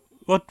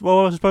 What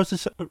was I supposed to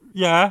say?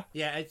 Yeah.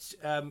 Yeah, it's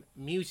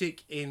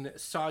music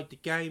inside the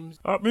games.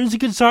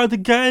 Music inside the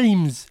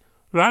games.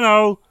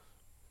 Righto.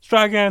 Let's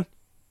try again.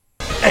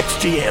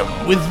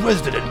 XGM with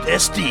Resident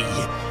SD,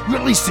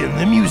 releasing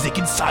the music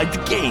inside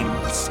the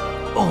games,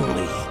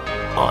 only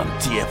on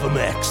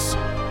TFMX.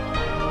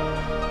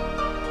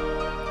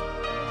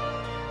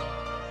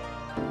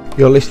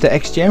 You're listening to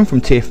XGM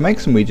from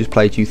TFMX, and we just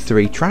played you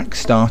 3 tracks,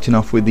 starting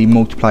off with the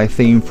multiplayer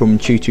theme from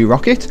Choo Choo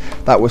Rocket.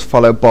 That was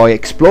followed by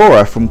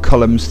Explorer from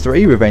Columns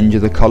 3, Revenge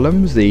of the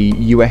Columns, the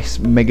US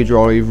Mega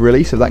Drive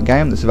release of that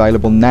game that's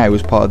available now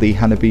as part of the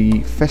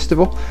Hanabi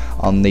Festival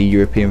on the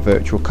European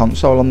Virtual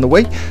Console on the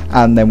Wii.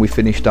 And then we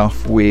finished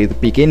off with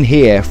Begin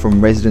Here from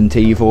Resident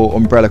Evil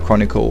Umbrella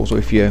Chronicles, or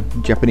if you're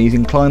Japanese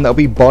inclined, that'll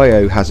be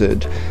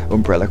Biohazard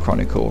Umbrella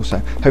Chronicles. So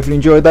hopefully you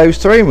enjoyed those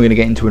 3, and we're going to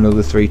get into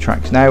another 3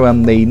 tracks now.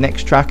 And the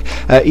next track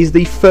is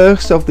the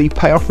first of the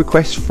payoff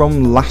requests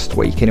from last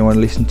week. Anyone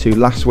listened to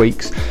last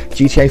week's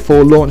GTA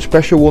 4 launch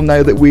special will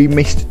know that we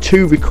missed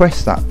 2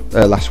 requests that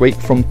last week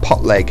from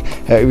Potleg.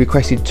 He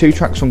requested 2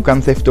 tracks from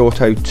Grand Theft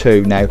Auto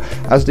 2. Now,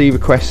 as the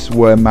requests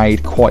were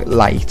made quite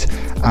late,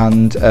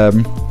 and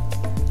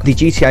the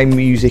GTA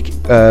music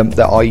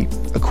that I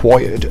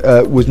acquired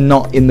was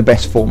not in the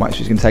best format, so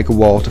it's going to take a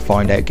while to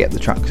find out, get the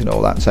tracks and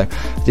all that, so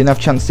I didn't have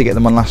a chance to get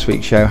them on last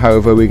week's show.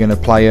 However, we're going to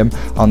play them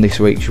on this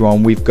week's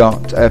one. We've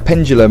got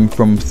Pendulum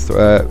from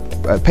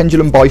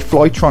Pendulum by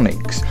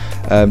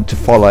Flytronics to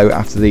follow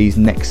after these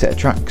next set of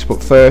tracks,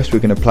 but first we're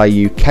going to play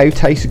you Cow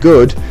Tastes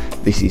Good.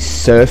 This is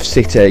Surf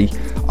City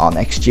on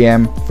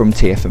XGM from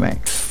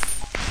TFMX.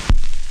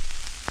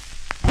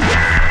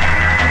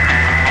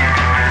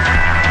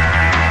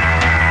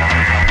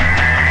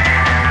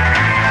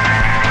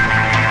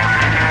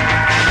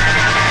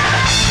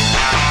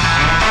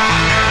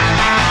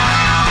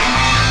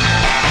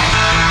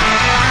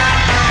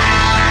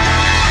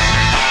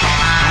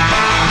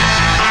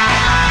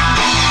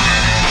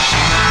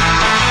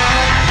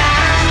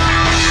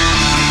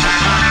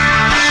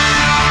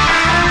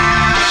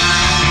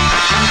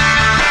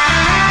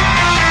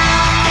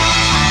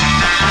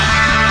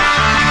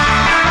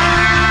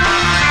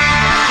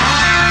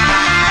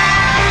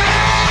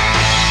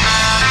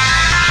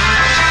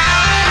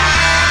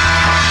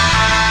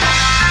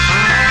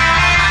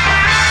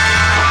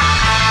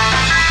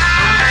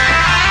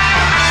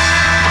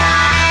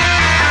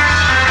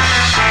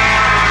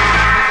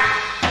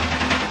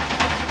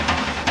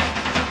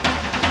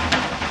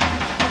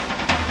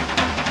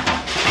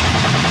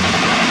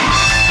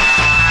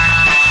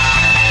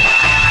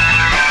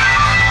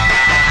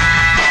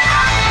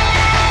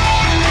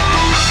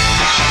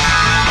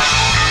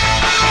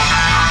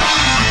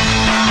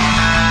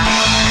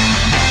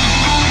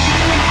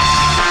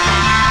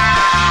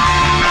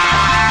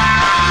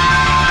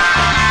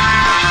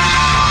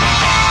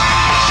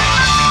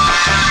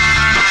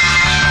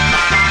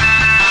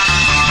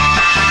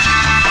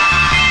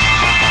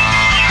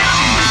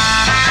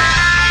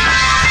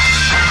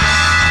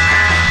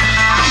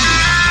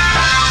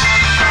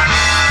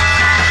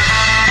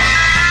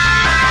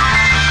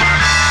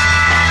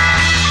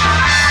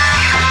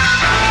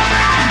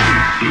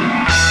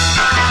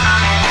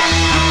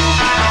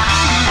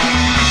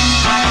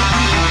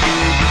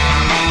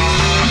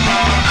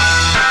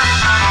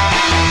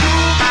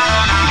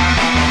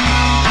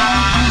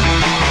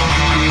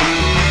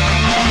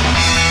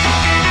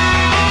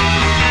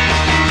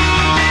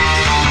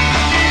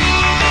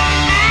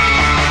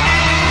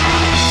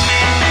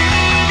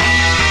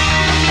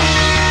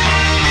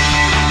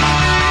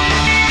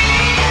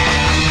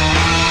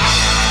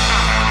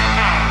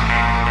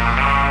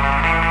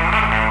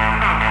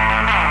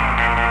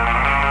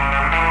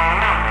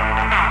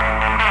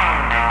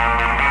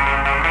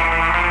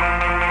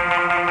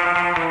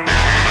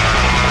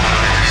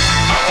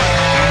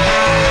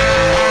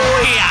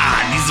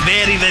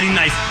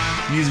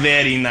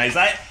 Very nice.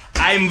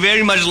 I'm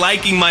very much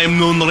liking my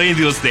known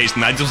radio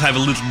station. I just have a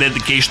little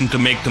dedication to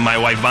make to my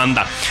wife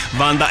Wanda.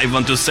 Wanda, I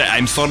want to say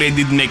I'm sorry I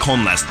didn't make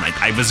home last night.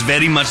 I was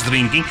very much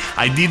drinking.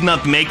 I did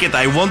not make it.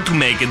 I want to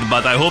make it,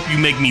 but I hope you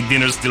make me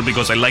dinner still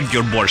because I like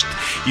your borscht.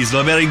 It's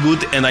very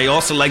good, and I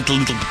also like the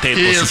little potatoes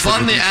He is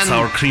funny and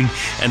sour cream,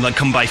 and I'll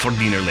come by for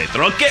dinner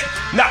later. Okay?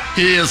 Now.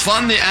 He is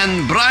funny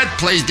and bright,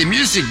 plays the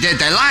music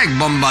that I like,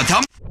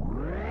 Bombatom.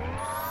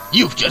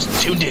 You've just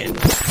tuned in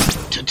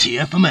to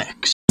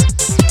TFMX.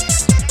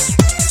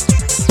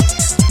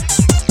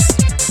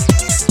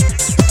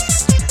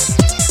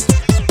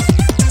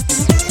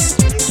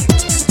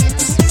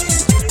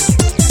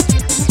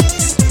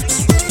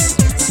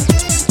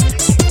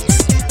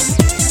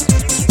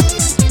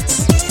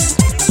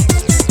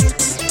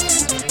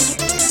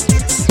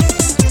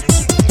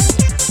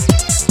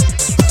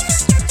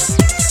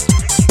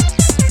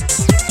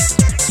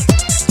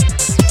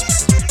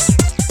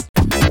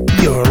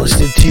 You're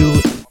listening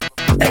to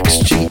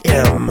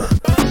XGM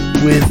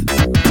with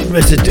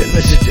Resident.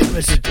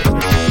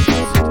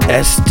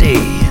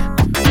 SD.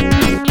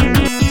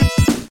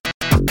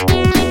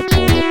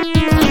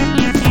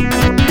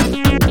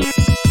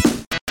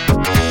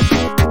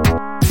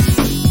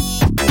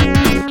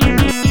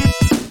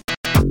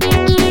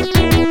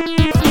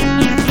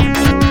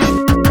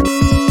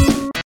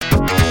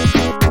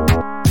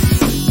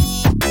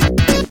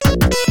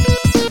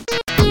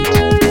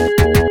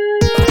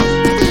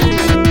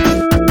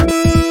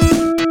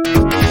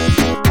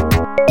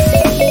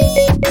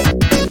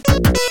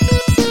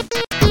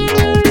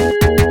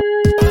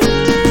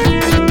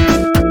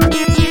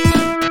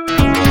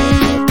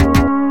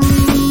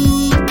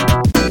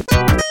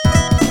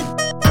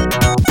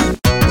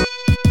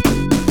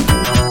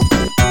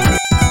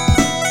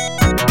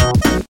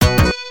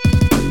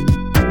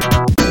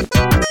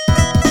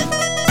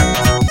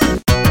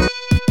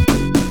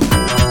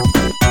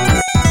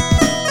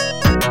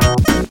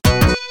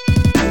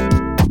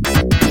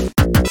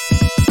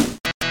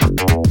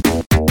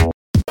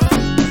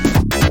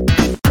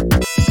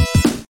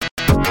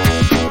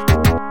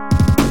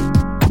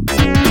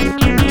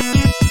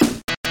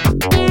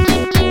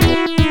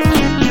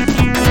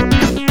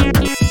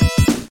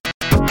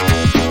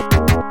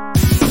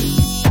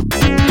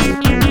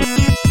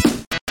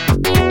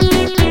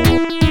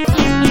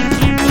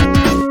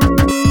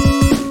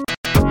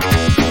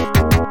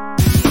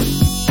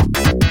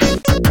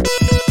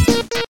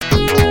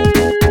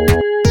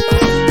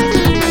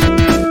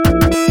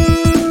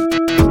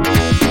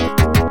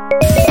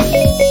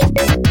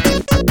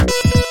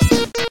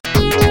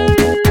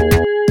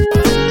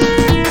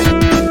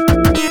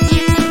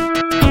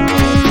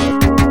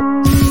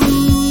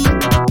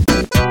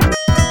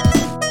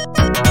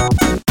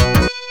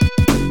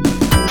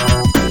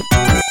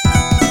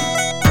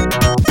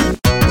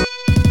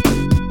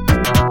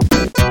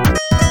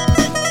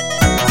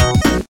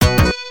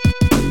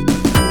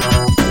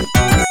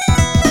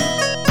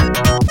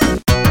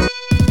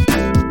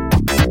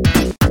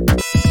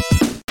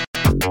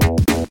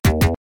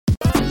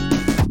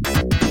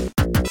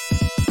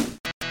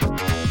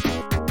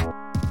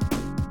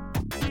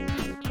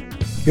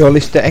 You're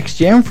listening to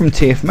XGM from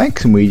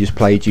TFMX, and we just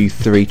played you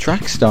 3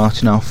 tracks,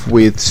 starting off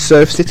with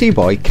Surf City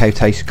by Cow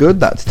Tastes Good.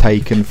 That's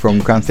taken from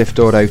Grand Theft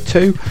Auto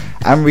 2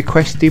 and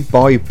requested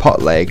by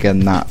Potleg,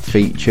 and that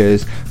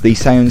features the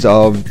sounds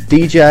of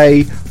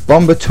DJ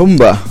Bomba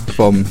Tumba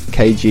from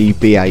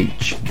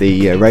KGBH,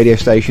 the radio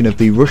station of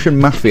the Russian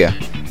Mafia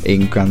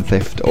in Grand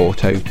Theft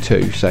Auto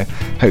 2. So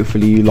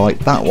hopefully you like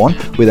that one.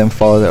 We then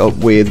followed it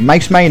up with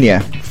Mouse Mania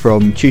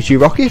from Choo Choo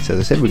Rocket. As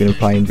I said, we're going to be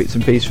playing bits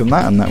and pieces from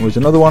that, and that was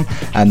another one.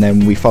 And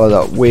then we followed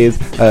up with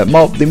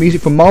the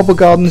music from Marble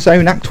Garden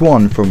Zone Act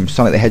 1 from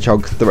Sonic the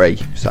Hedgehog 3.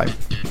 So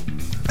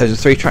those are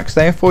 3 tracks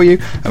there for you,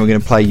 and we're going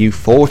to play you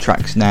 4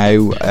 tracks now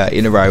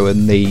in a row,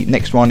 and the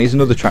next one is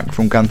another track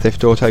from Grand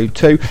Theft Auto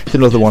 2. It's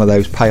another one of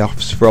those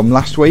payoffs from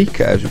last week,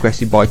 as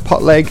requested by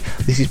Potleg.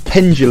 This is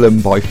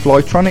Pendulum by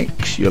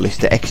Flytronics. You're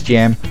listening to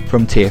XGM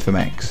from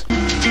TFMX.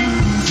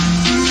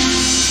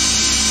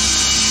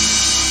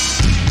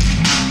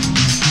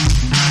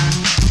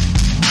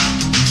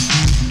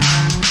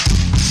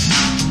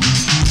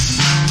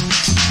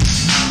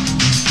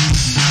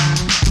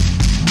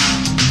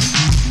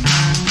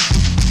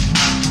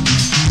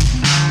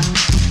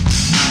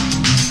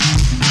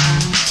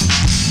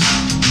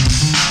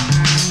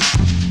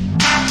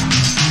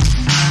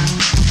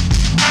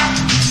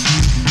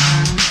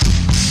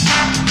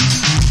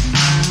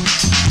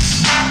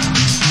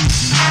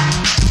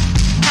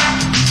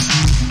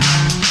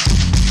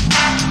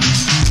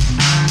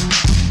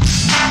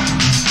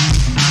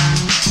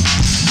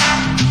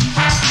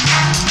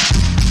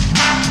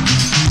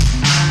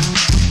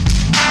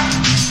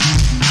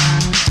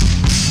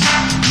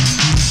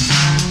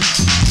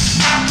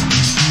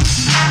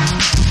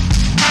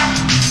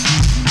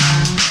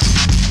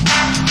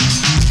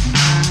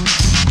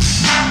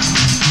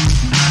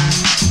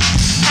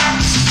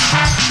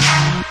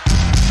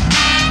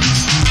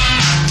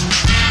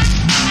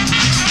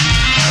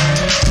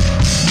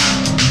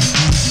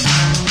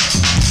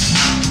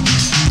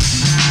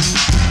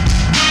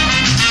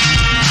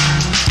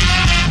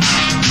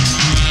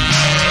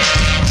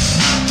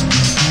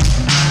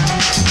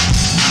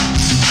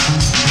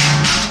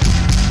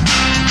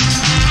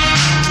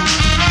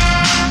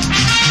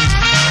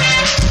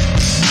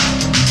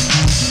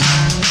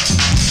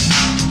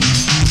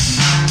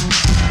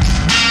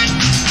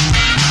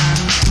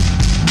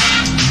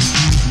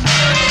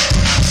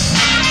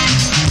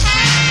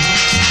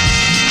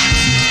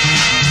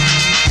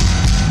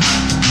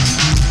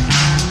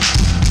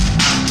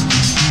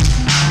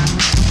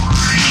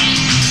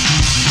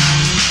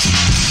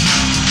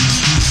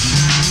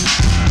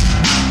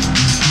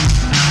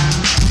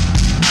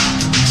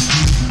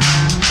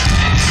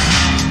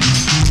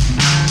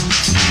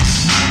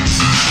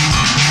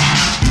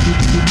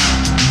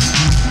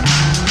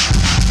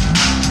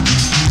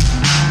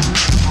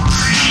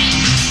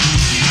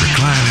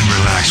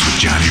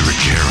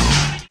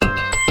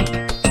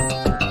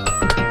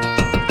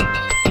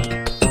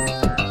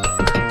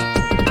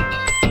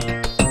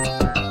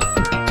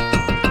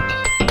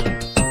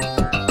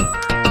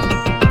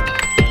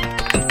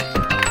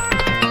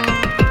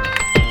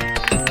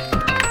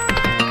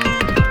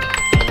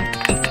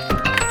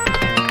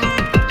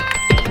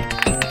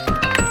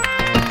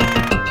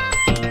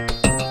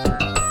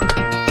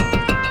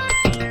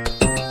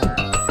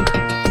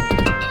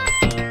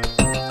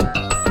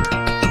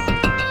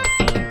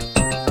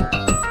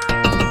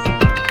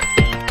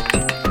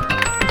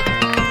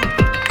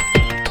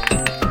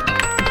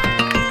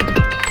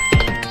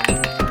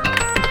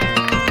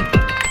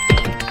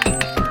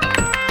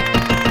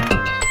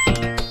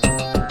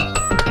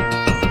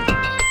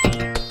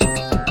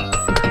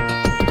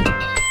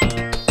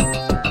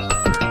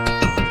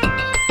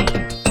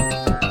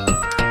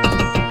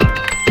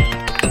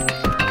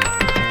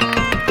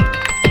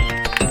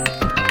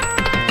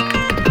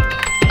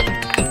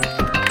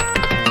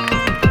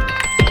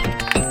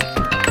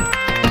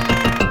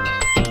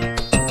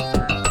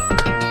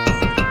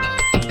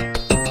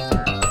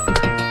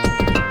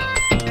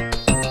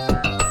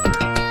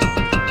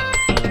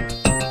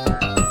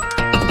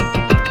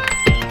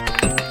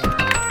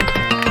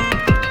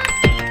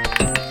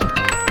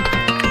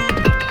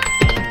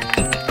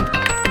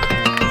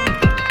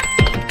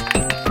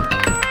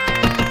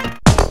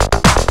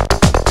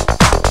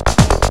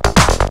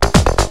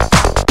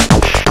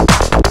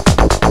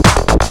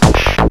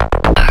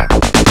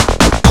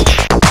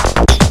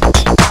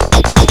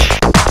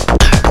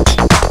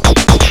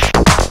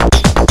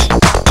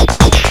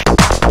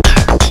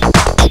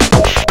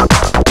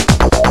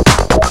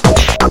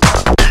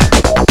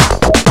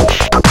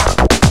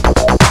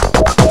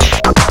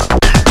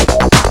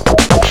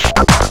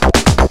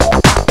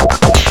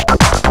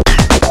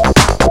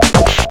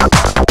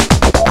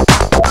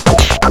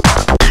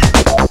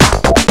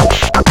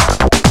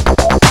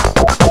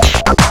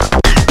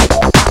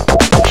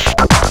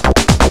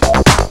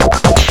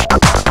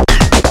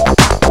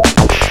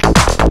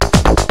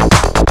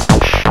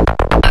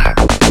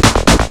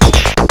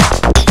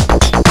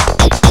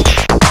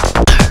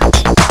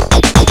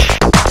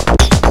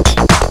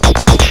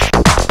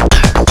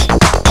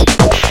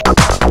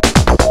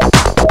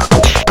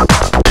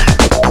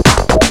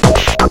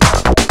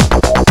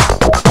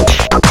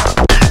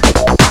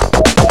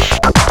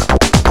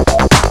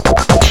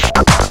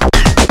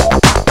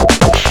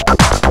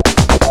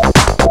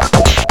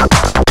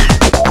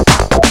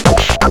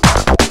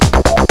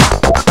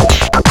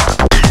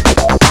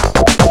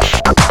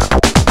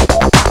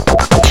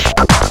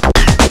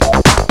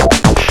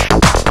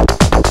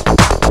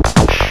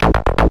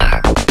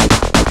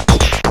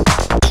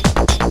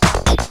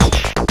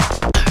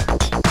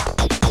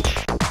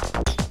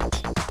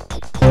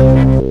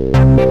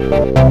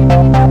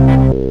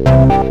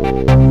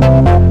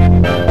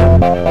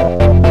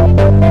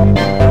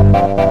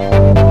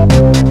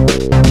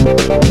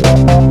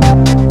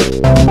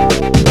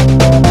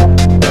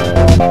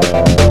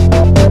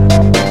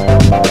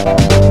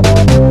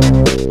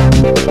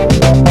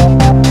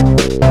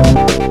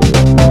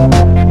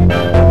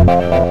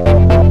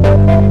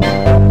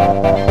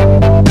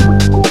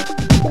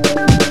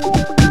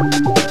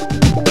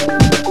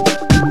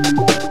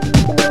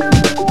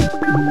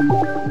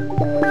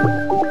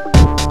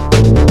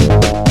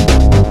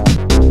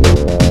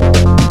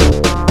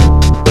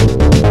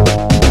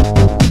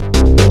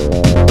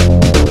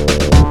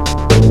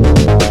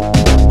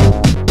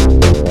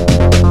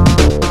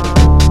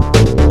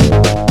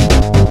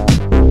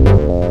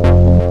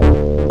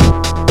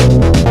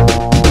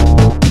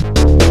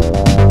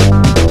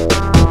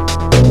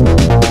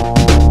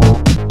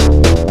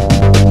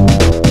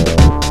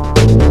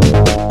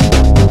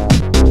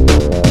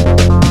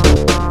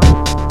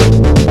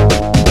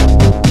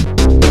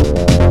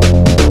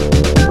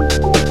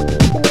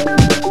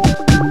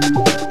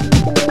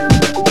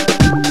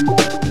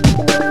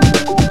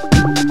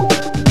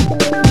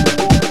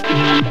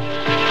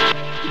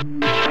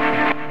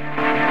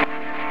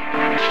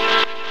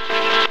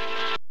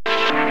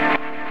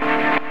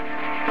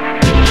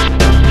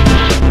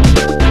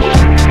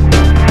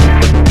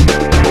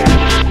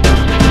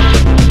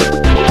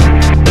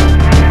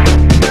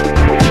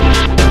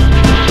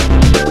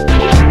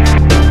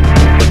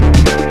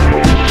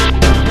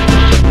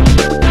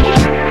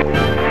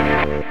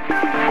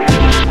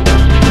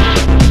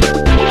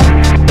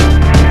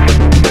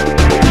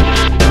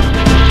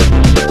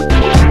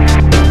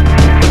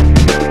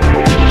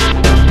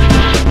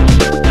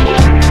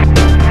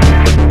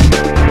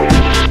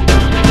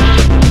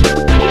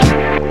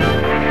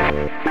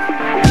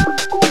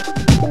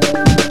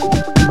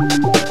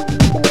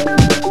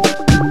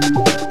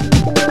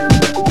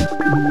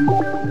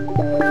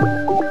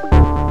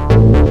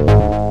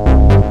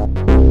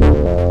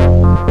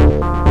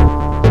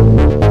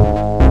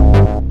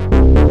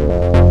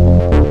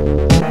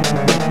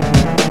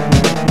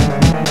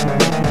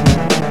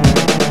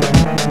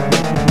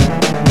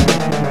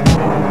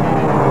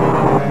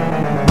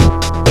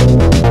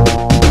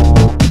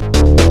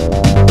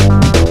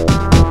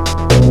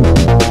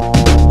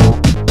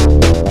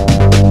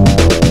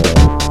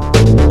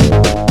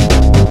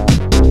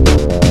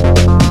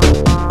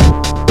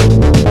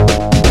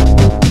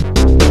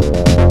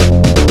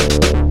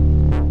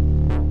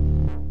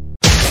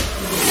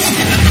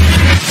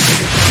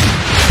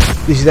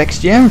 This is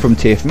XGM from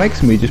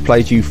TFMX, and we just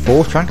played you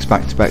 4 tracks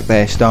back to back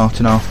there,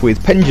 starting off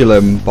with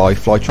Pendulum by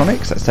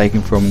Flytronics, that's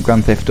taken from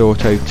Grand Theft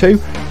Auto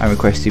 2 and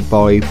requested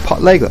by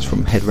Potleg, that's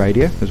from Head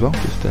Radio as well,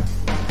 just to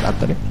add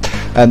that in.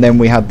 And then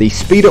we had the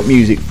speed up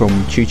music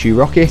from Choo Choo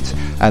Rocket,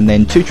 and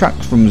then 2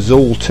 tracks from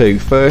Zool 2.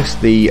 First,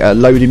 the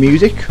loader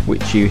music,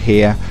 which you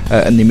hear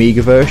in the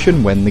Amiga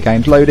version when the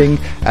game's loading,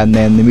 and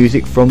then the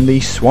music from the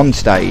Swan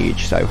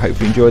stage. So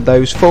hopefully you enjoyed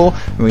those 4.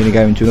 And we're going to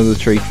go into another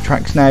 3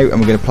 tracks now,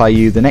 and we're going to play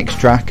you the next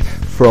track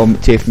from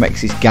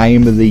TFMX's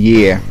Game of the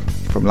Year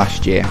from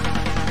last year.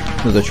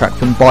 Another track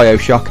from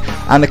BioShock,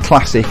 and a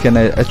classic, and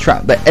a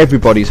track that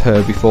everybody's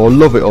heard before,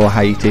 love it or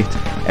hate it,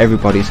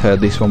 everybody's heard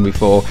this one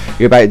before.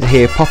 You're about to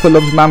hear Papa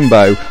Loves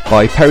Mambo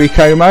by Perry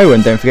Como,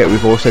 and don't forget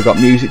we've also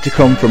got music to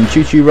come from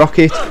Choo Choo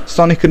Rocket,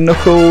 Sonic &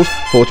 Knuckles,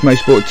 Forza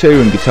Motorsport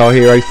 2 and Guitar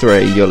Hero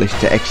 3. You're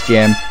listening to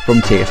XGM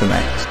from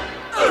TFMX.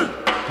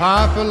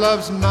 Papa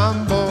loves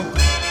mambo,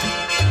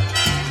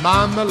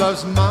 Mama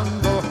loves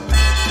mambo.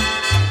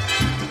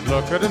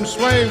 Look at him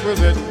sway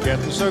with it,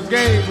 getting so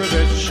gay with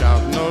it,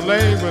 shouting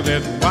Olay with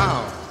it,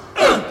 wow.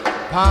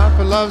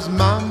 Papa loves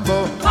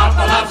mambo,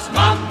 Papa loves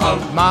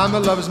mambo, Mama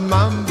loves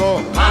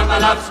mambo, Mama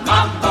loves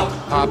mambo.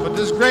 Papa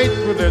does great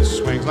with it,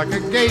 swings like a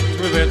gate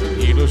with it,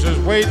 he loses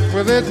weight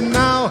with it,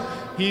 now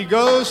he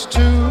goes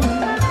to,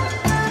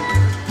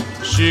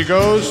 she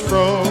goes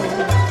fro,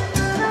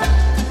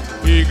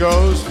 he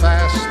goes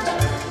fast,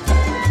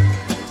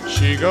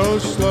 she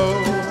goes slow,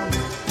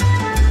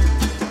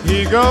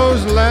 he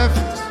goes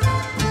left,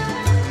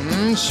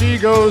 she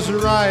goes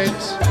right.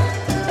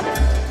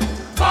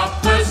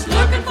 Papa's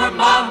looking for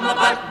Mama,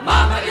 but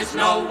Mama is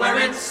nowhere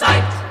in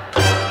sight.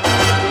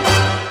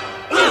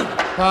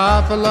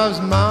 Papa loves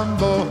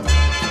mambo,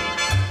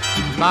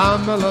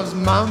 Mama loves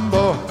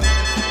mambo.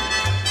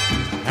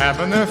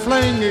 Having their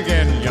fling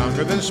again,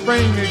 younger than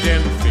spring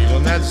again,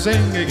 feeling that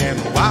zing again,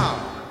 wow.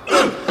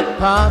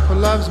 Papa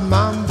loves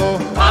mambo,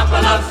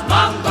 Papa loves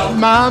mambo,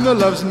 Mama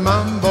loves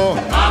mambo.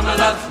 Mama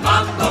loves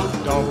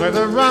mambo. Don't play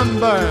the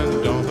rumba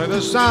and don't play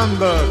the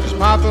samba, 'cause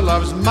Papa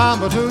loves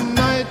mambo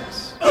tonight.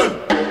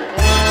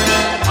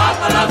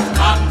 Papa loves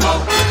mambo,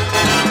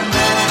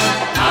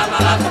 Mama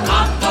loves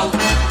mambo.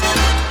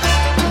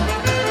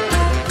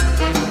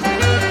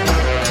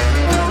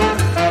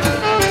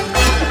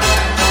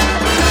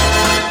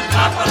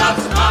 Papa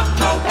loves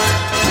mambo,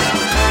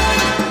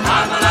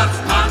 Mama loves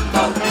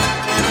mambo.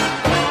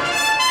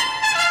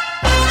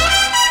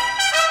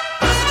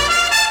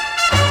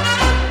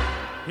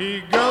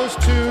 He goes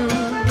to,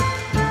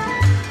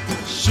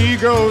 she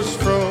goes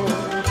fro,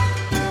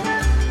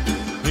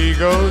 he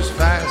goes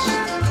fast,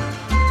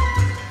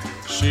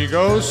 she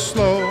goes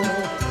slow,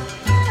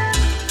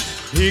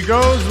 he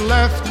goes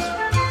left,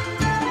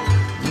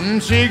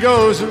 she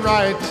goes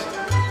right.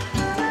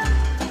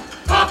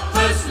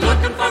 Papa's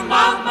looking for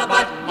Mama,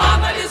 but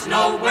Mama is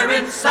nowhere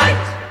in sight.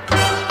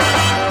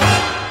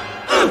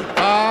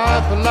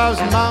 Papa loves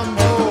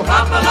mambo,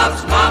 Papa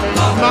loves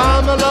mambo,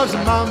 Mama loves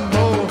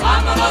mambo.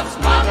 Mama loves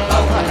mambo.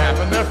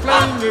 Having their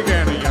fling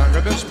again,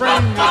 younger than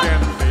spring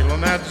again,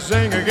 feeling that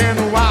zing again,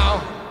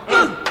 wow.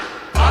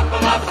 Papa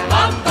loves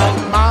mambo,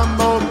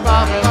 Mambo,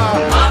 Papa,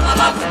 Mama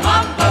loves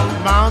mambo.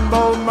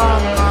 mambo,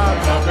 Mama.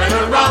 Don't play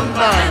the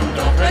rumba and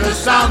don't play the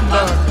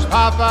samba, 'cause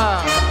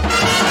Papa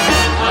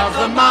loves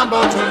the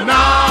mambo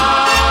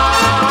tonight.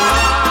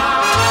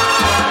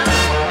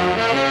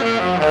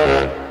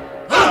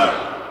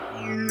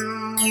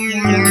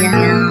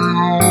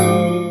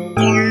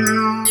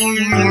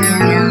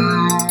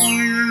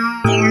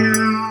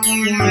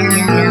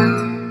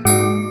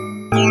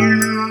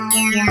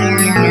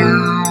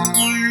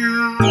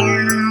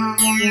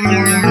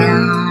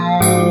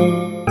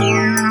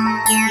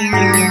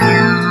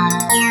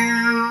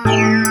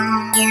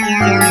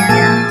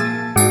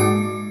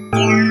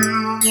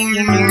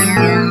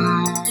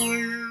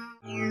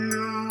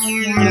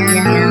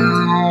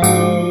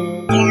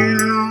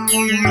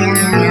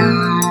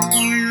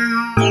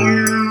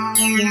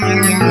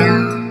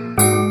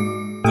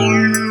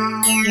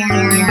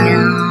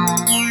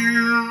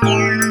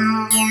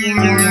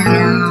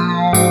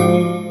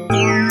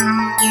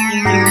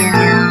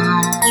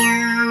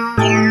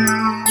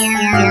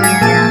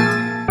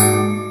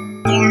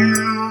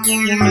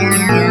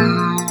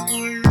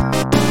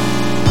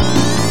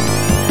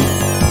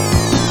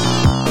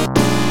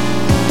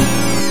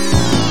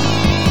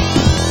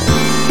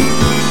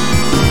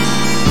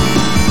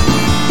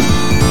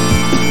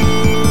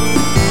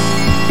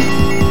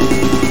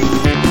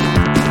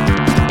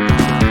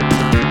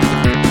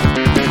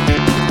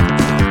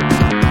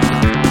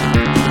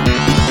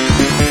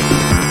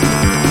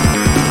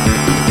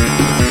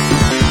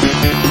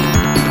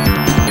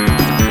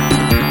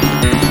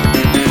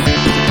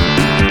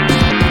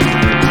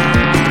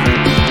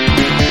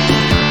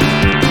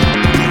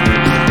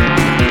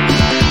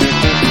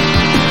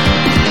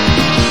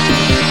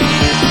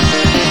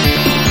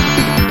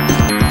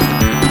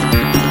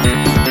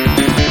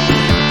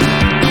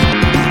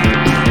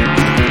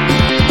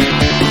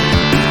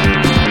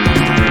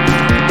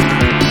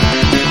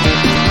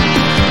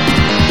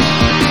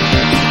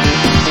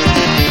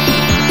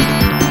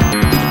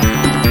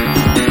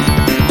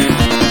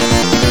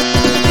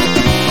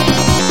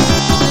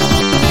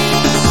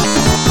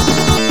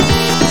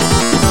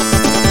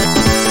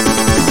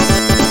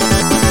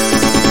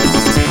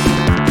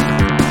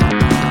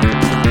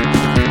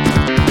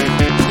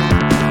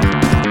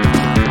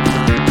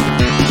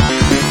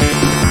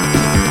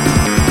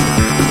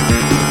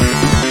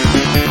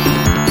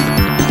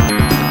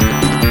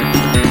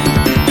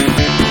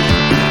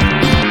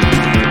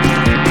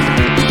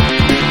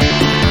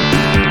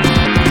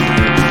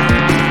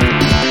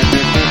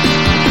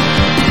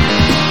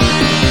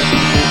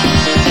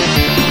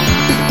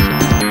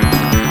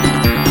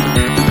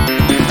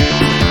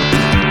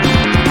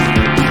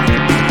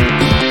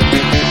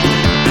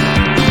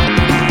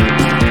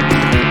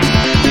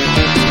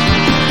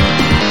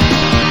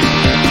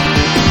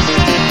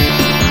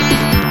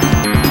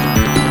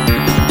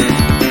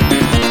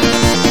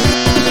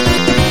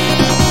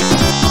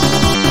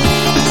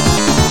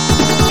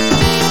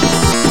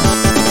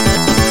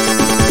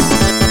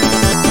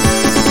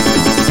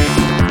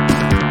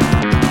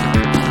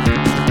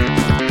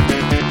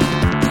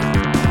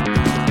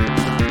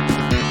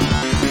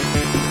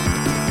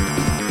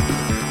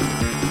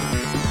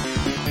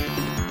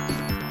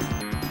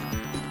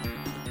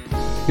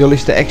 You're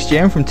listening to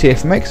XGM from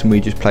TFMX, and we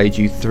just played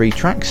you 3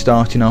 tracks,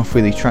 starting off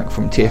with a track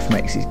from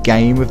TFMX's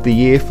Game of the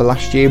Year for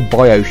last year,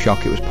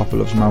 Bioshock. It was Papa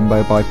Loves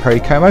Mambo by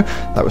Pericomo.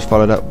 That was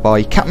followed up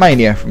by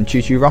Catmania from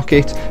Choo Choo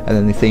Rocket, and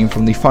then the theme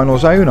from the Final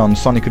Zone on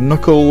Sonic and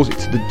Knuckles,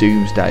 it's the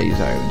Doomsday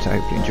Zone. So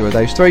hopefully you enjoy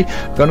those 3.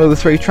 Got another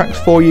 3 tracks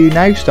for you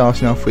now,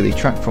 starting off with a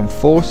track from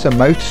Forza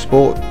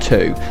Motorsport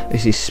 2.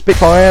 This is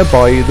Spitfire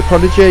by The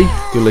Prodigy.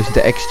 You'll listen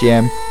to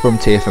XGM from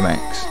TFMX.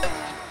 Spitfire!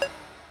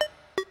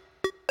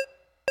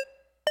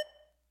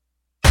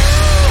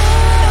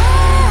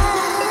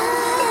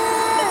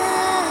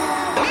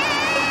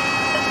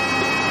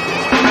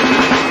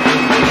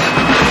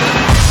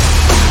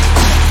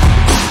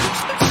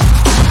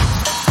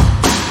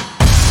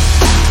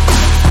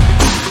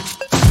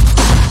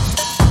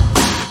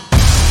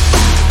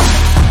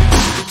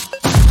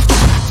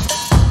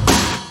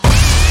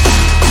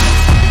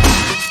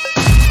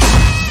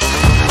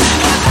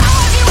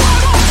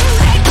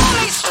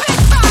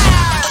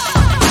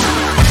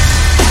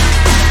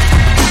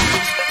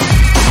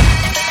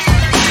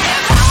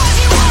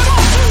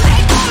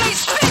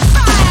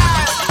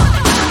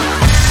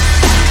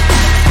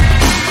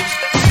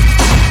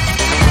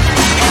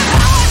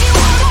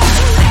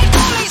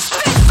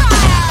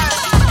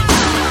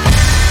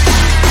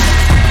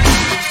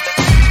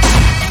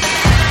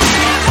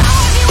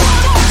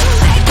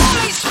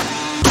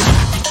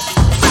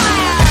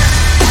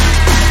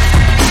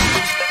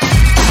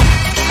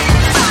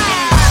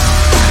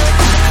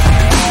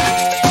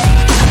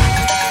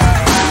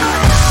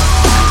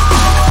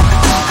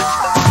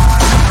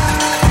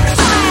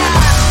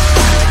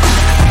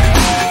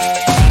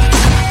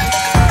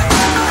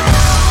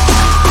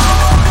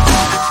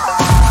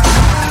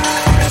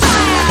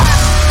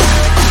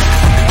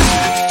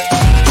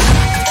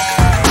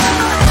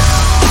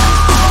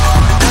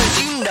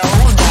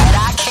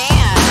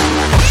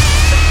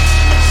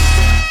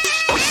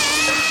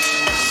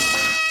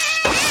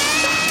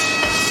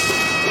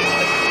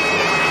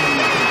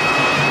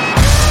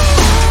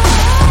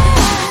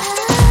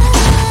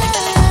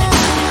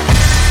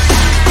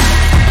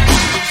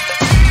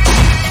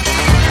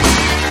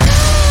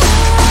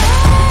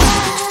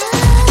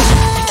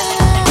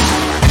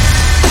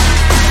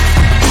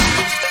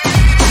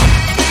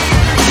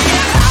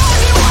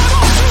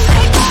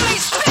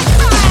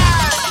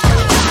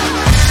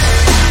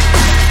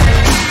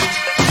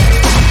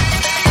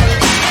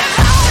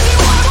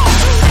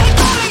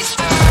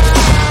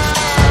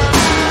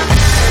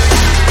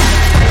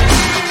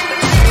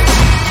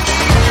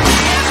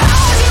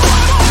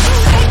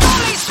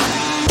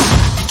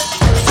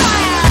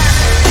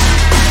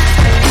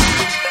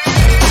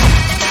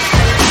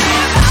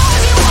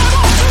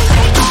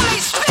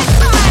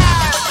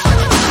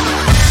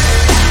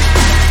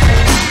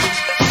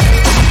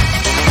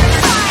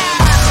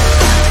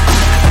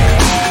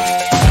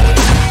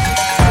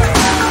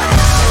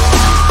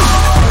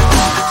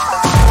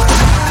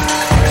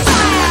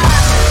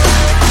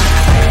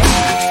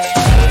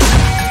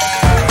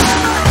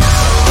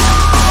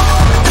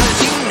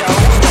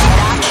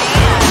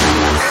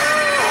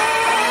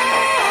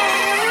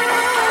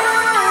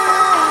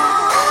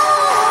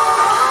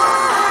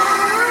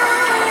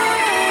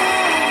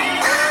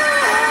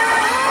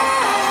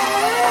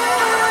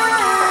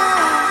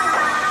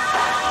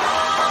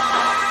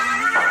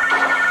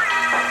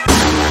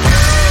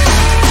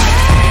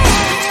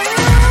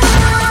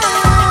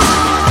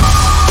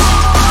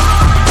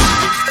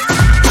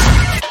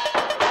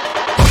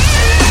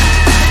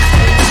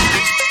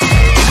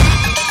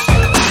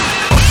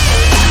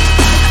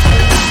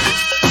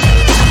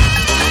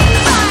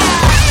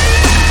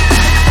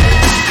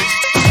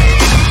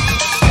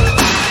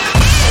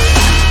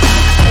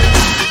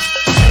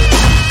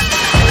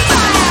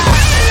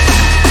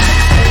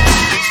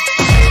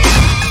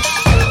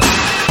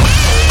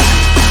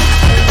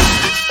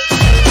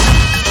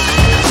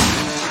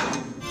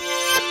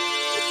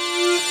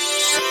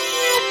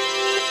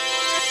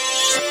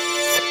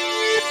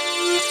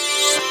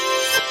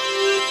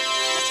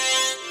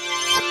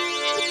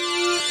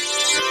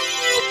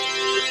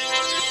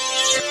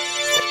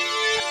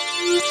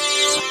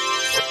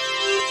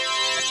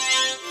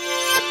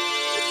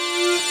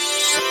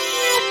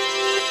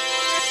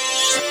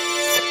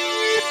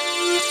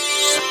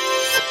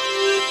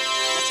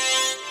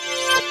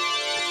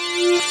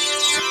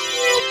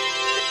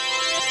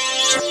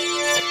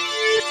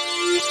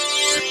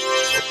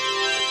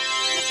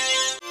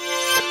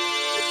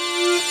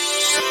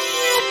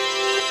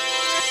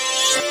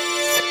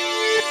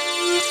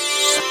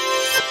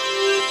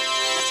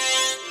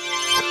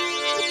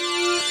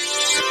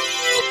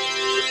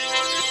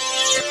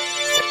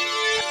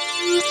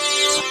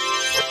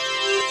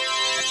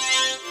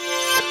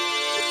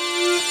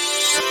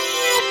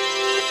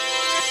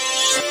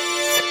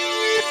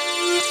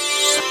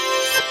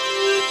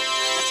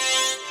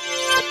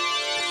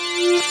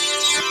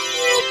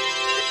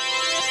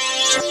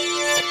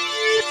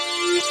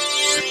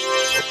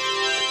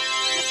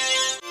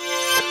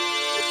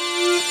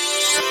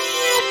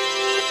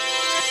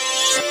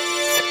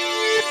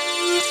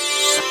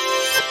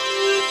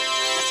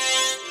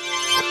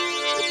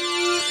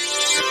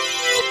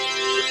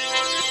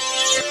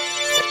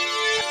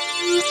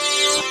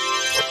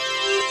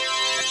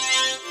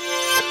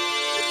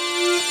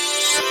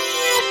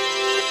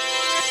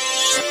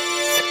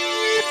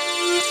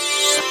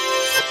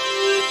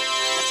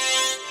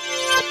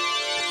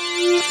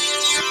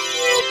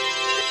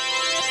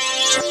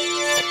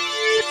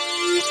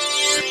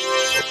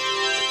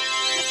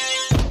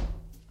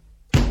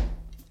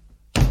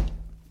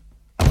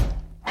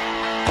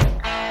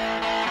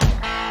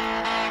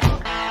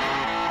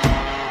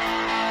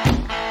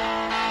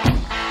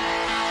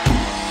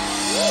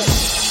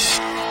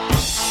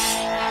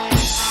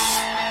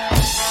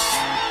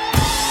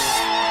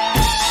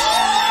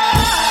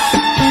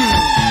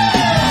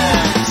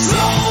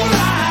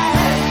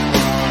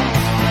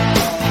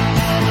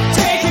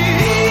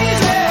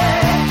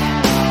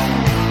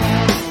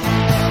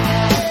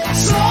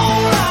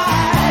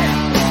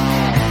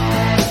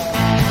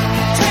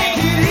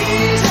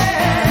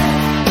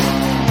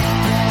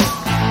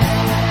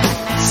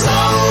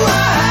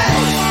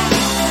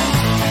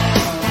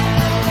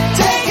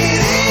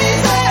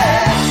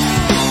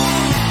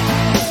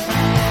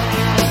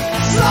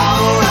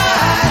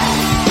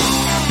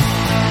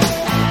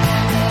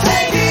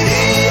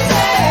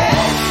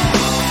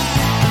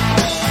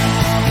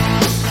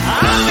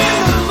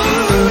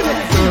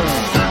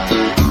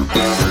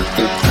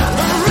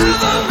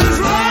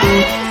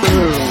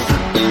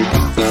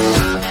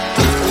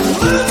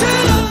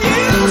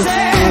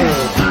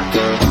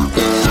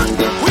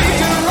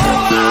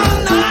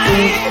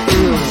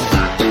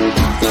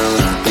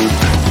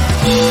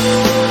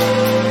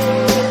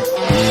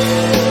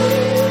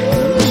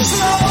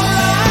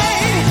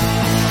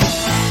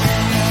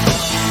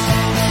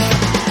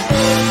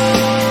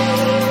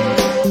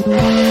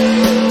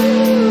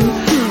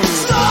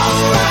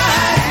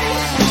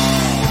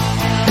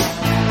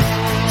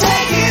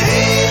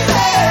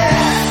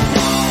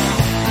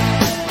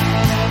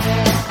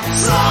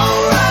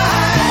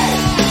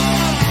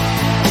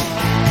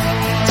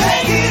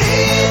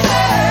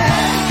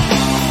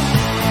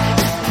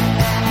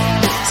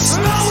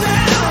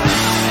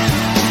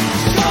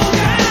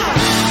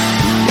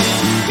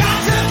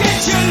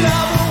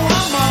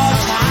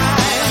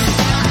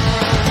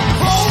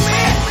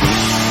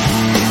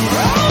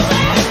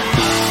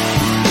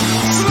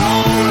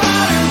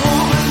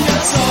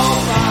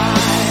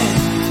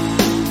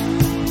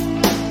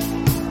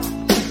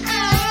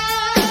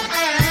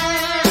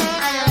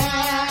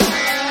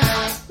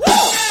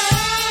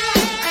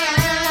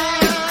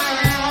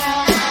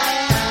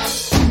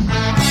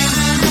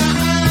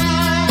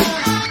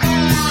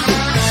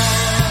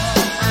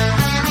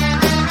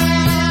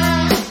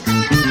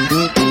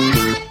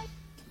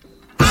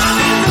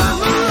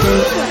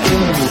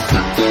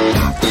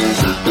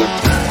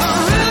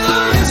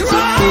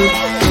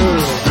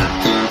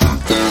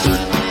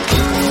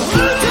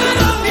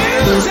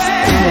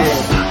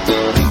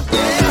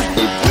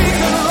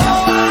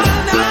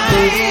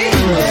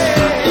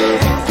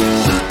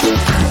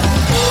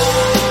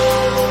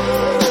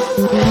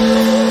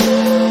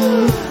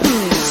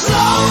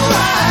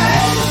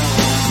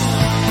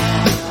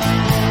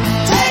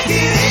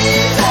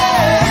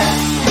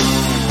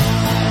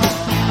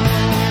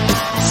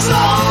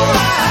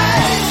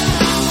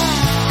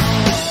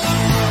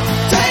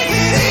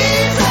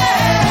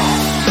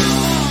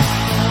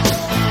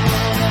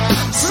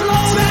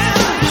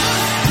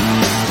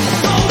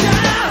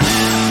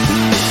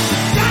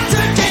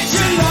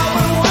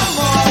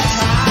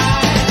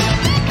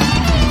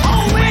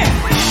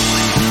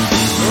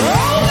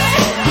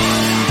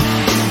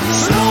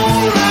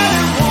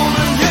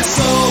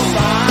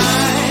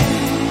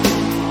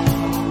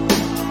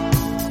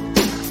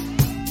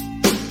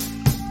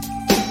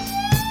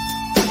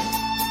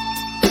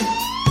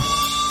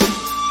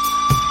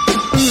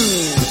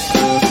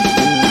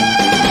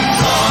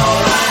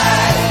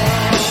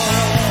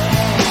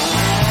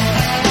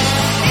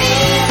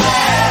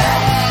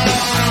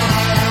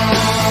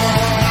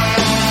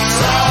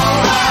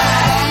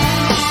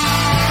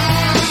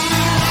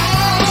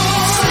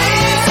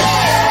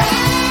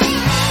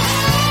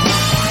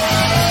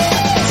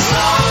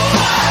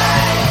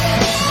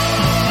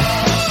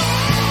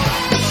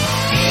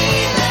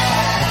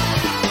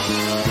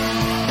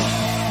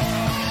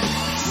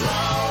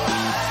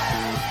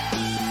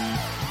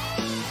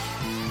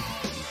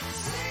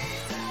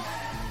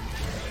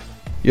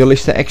 You're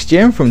listening to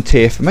XGM from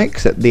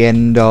TFMX at the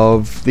end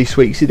of this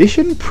week's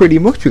edition. Pretty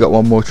much, we've got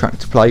one more track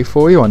to play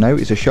for you. I know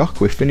it's a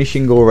shock, we're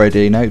finishing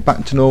already. Now,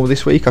 back to normal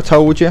this week. I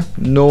told you,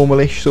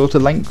 normal-ish sort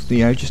of length,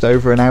 just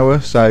over an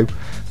hour. So,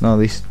 none of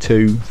this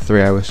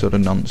 2-3 hour sort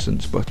of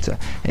nonsense. But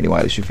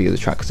anyway, let's review the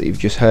tracks that you've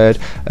just heard.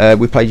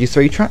 We played you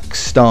 3 tracks,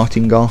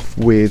 starting off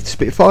with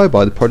Spitfire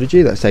by The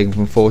Prodigy, that's taken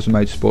from Forza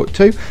Motorsport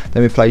 2.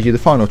 Then we played you the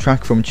final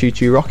track from Choo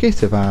Choo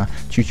Rocket. Of our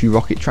Choo Choo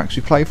Rocket tracks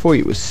we played for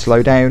you, it was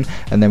Slow Down.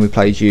 And then we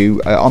played you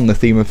on the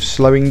theme of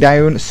slowing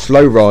down,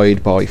 Slow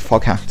Ride by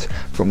Foghat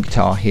from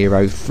Guitar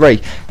Hero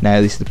 3.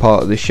 Now this is the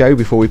part of the show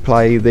before we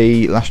play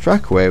the last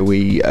track where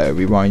we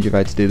remind you of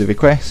how to do the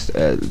request,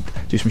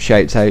 do some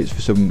shout outs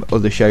for some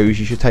other shows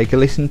you should take a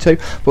listen to.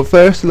 But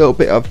first, a little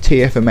bit of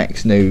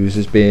TFMX news.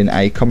 There's been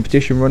a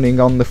competition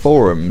running on the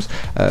forums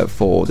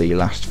for the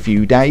last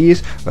few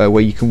days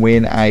where you can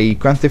win a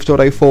Grand Theft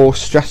Auto 4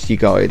 strategy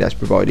guide as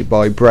provided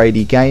by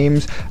Brady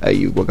Games.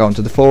 You will go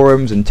onto the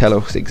forums and tell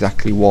us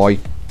exactly why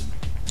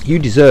you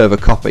deserve a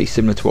copy,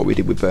 similar to what we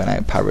did with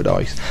Burnout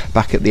Paradise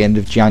back at the end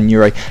of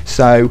January.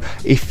 So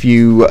if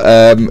you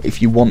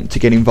want to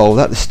get involved,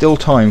 there's still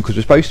time, because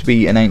we're supposed to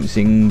be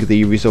announcing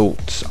the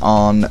results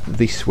on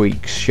this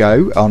week's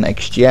show on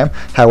XGM.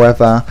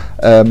 However,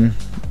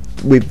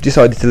 we've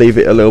decided to leave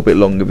it a little bit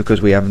longer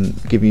because we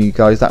haven't given you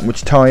guys that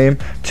much time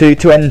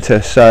to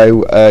enter.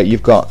 So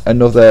you've got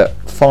another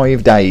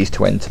 5 days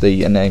to enter.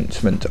 The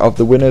announcement of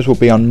the winners will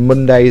be on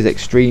Monday's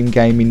Extreme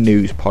Gaming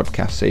News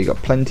podcast, so you've got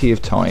plenty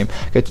of time.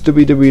 Go to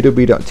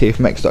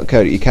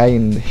www.tfmx.co.uk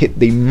and hit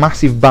the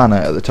massive banner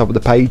at the top of the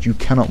page. You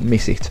cannot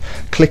miss it.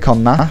 Click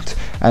on that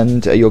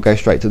and you'll go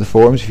straight to the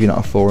forums. If you're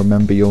not a forum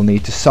member, you'll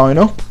need to sign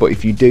up, but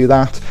if you do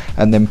that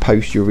and then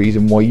post your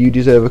reason why you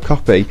deserve a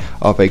copy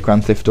of a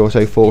Grand Theft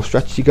Auto 4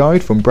 strategy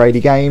guide from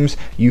Brady Games,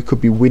 you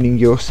could be winning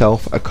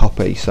yourself a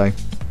copy. So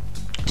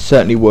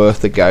certainly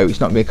worth a go. It's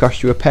not going to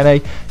cost you a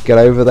penny. Get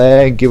over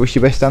there, give us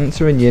your best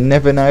answer, and you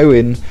never know,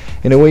 in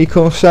a week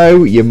or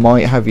so you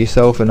might have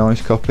yourself a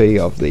nice copy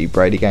of the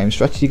Brady Games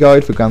strategy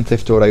guide for Grand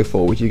Theft Auto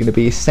 4, which is going to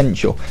be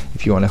essential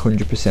if you want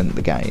 100%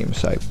 the game.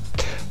 So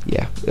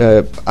yeah,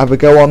 have a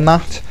go on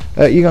that.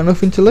 You got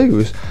nothing to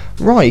lose.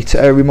 Right,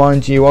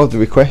 reminding you of the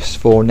requests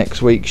for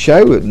next week's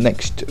show.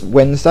 Next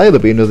Wednesday there'll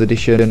be another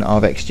edition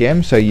of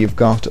XGM, so you've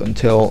got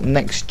until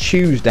next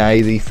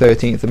Tuesday the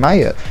 13th of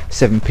May at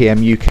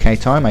 7pm UK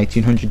time,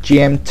 1800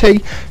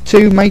 GMT,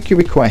 to make your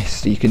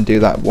request. You can do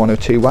that one of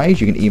 2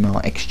 ways. You can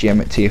email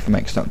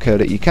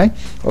xgm@tfmx.co.uk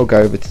or go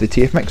over to the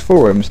TFMX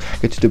forums.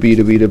 Go to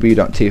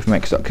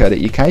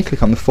www.tfmx.co.uk,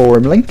 click on the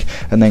forum link,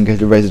 and then go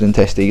to Resident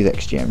SD's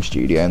XGM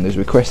Studio, and there's a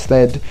request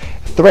thread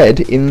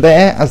in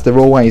there, as there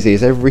always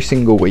is every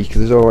single week.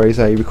 There's always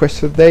a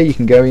request thread there you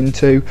can go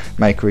into,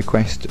 make a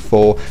request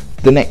for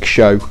the next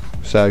show.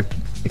 So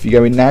if you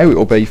go in now, it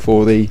will be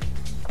for the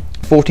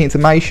 14th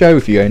of May show.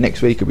 If you go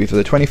next week, it'll be for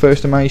the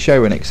 21st of May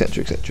show, and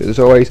etc, etc. There's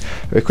always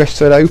a request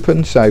thread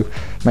open, so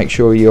make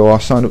sure you are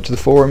signed up to the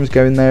forums,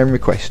 go in there and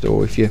request.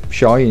 Or if you're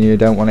shy and you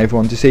don't want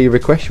everyone to see your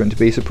request, you want to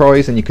be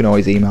surprised, then you can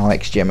always email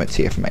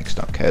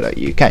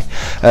xgm@tfmx.co.uk.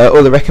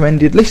 Other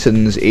recommended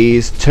listens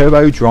is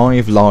Turbo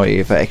Drive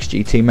Live.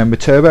 XGT member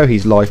Turbo,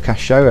 his live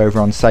cast show over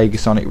on Sega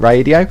Sonic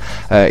Radio.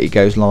 It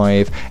goes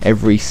live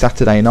every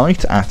Saturday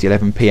night at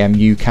 11pm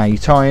UK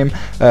time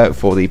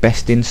for the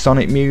best in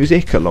Sonic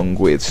music, along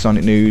with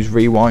Sonic News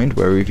Rewind,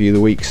 where we review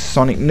the week's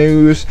Sonic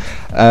news.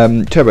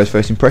 Turbo's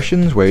First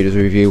Impressions, where he does a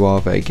review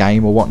of a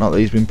game or whatnot that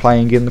he's been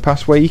playing in the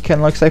past week,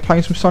 and like I say,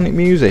 playing some Sonic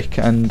music,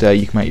 and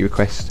you can make your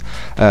request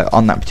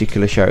on that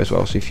particular show as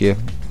well. So if you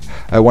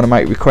want to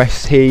make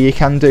requests here, you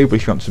can do, but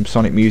if you want some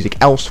Sonic music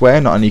elsewhere,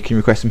 not only can you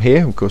request them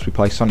here, of course we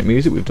play Sonic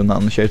music, we've done that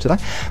on the show today,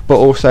 but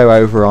also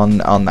over on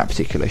that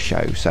particular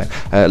show. So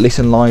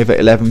listen live at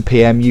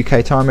 11pm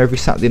UK time every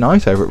Saturday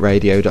night over at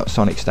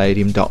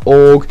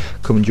radio.sonicstadium.org.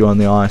 Come and join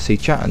the IRC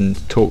chat and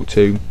talk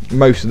to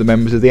most of the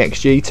members of the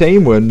XG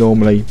team. We're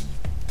normally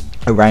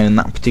around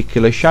that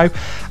particular show,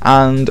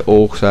 and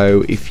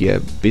also if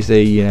you're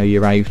busy,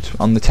 you're out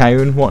on the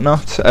town,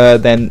 whatnot,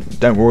 then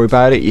don't worry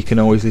about it. You can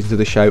always listen to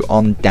the show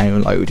on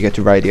download. You go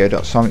to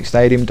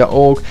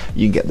radio.sonicstadium.org,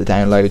 you can get the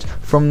downloads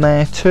from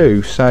there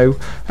too. So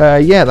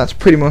yeah, that's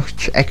pretty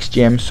much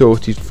XGM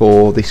sorted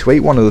for this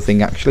week. One other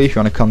thing actually, if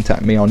you want to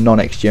contact me on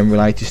non-XGM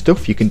related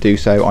stuff, you can do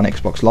so on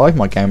Xbox Live.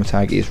 My gamer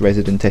tag is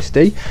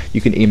ResidentSD. You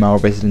can email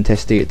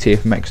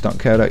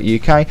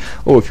residentsd@tfmx.co.uk,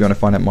 or if you want to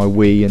find out my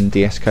Wii and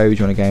DS code,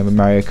 you want to game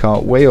Mario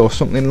Kart Wii or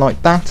something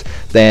like that,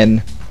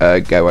 then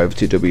go over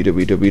to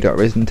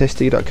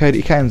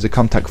www.residentsd.co.uk, and there's a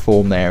contact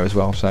form there as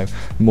well, so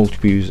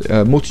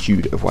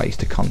multitude of ways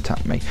to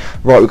contact me.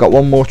 Right, we've got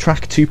one more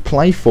track to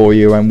play for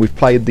you, and we've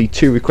played the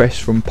 2 requests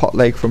from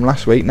Potleg from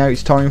last week. Now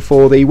it's time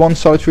for the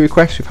one-sided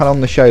request we've had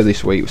on the show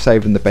this week. We're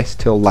saving the best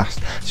till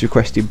last. It's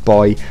requested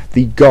by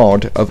the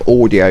god of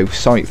audio,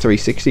 Site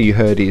 360. You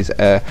heard his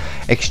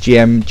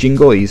XGM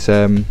jingle, his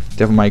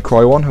Devil May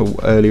Cry one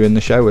earlier in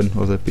the show, and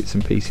other bits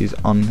and pieces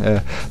on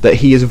that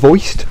he has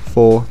voiced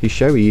for his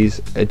show. He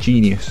is a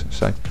genius.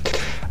 So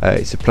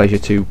It's a pleasure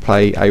to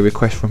play a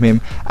request from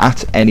him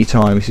at any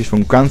time. This is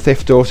from Grand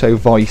Theft Auto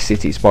Vice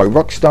City. It's by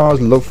Rockstar's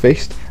Love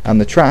Fist,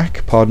 and the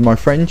track, pardon my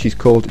French, is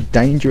called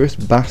Dangerous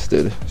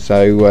Bastard.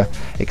 So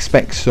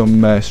expect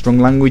some strong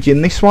language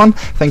in this one.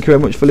 Thank you very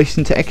much for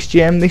listening to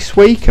XGM this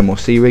week, and we'll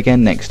see you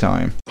again next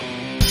time.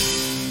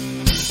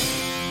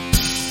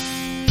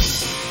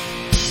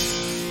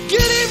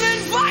 Good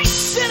evening, Vice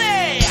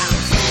City!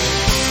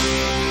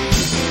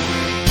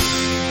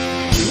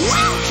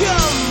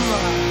 Welcome!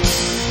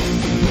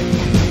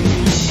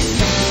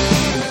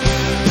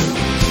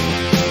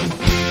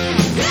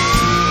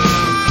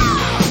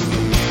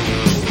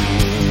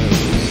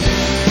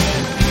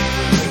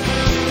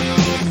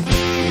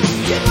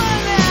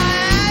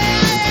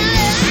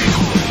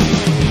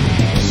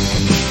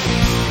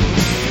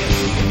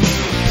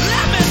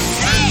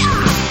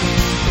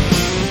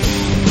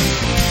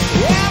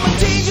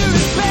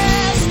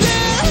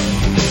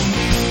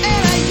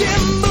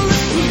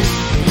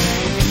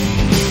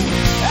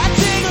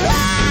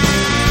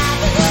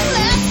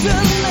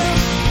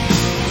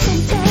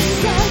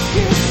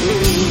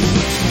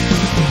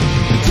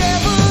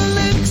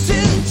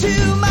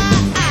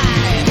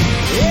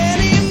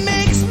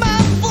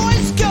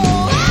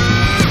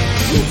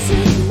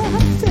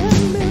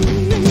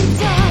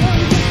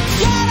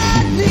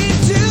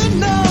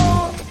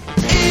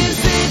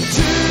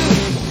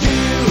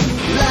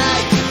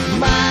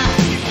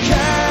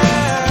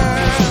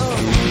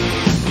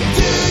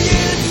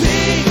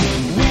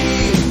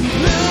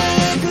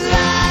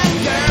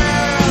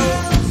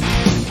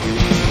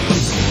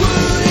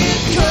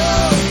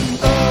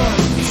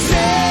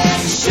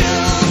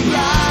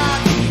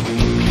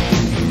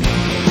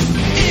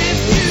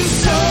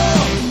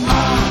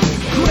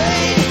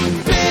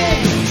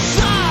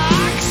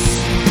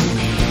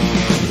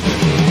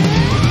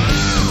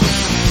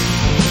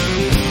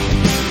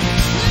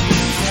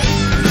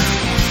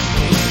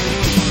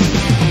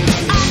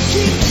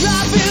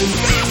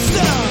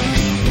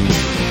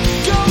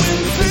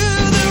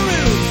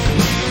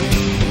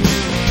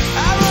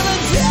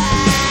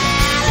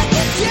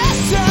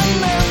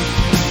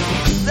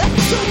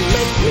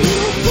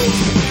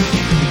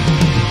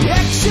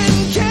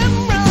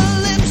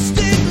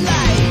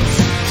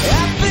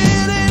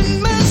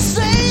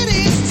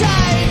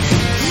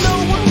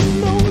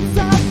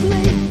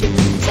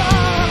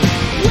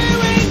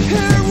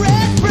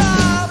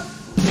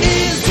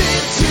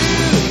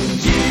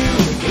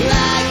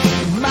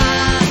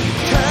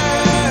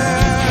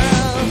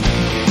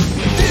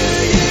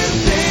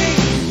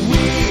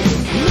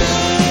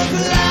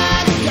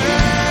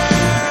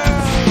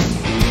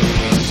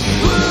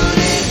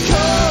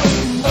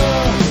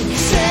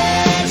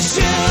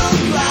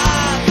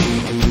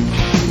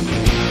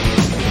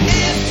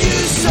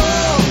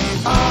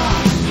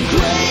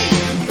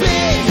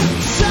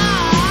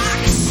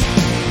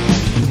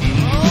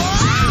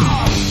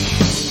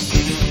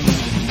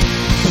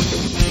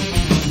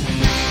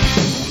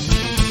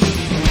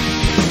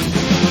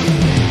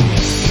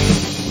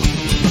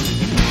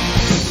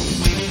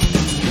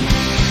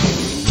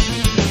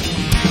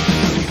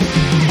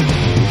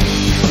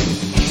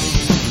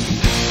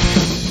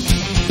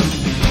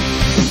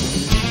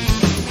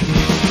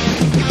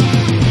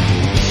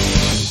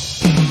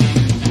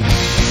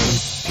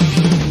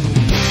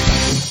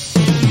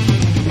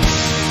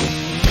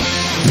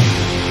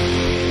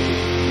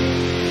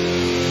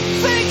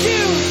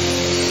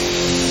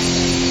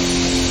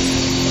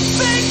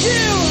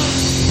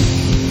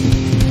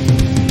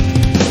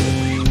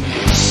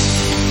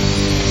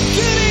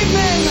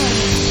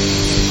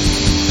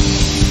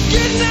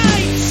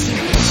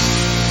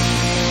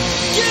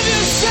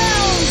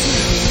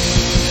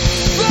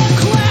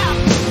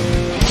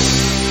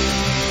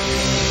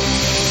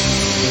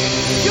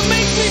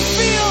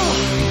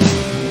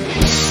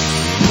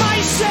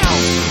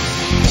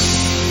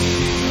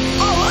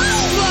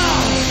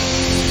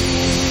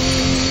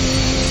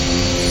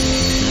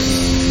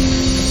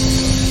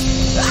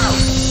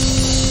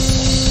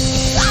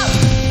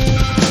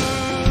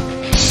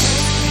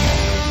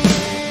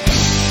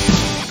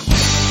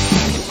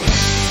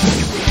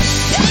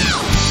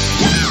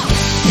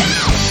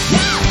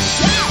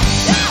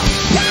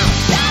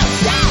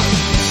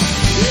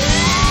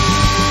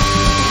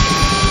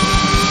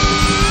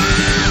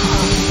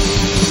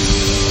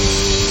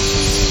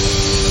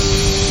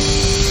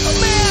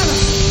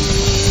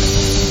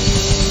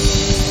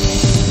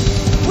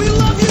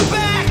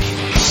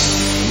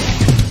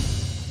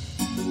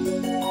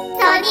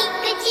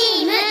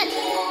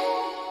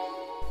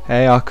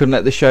 Hey, I couldn't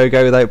let the show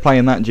go without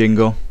playing that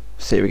jingle.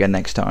 See you again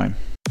next time.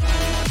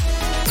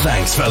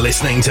 Thanks for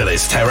listening to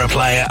this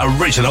TerraPlayer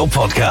original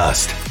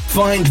podcast.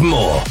 Find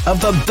more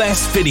of the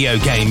best video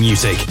game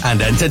music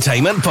and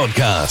entertainment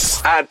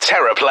podcasts at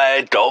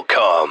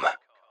TerraPlayer.com.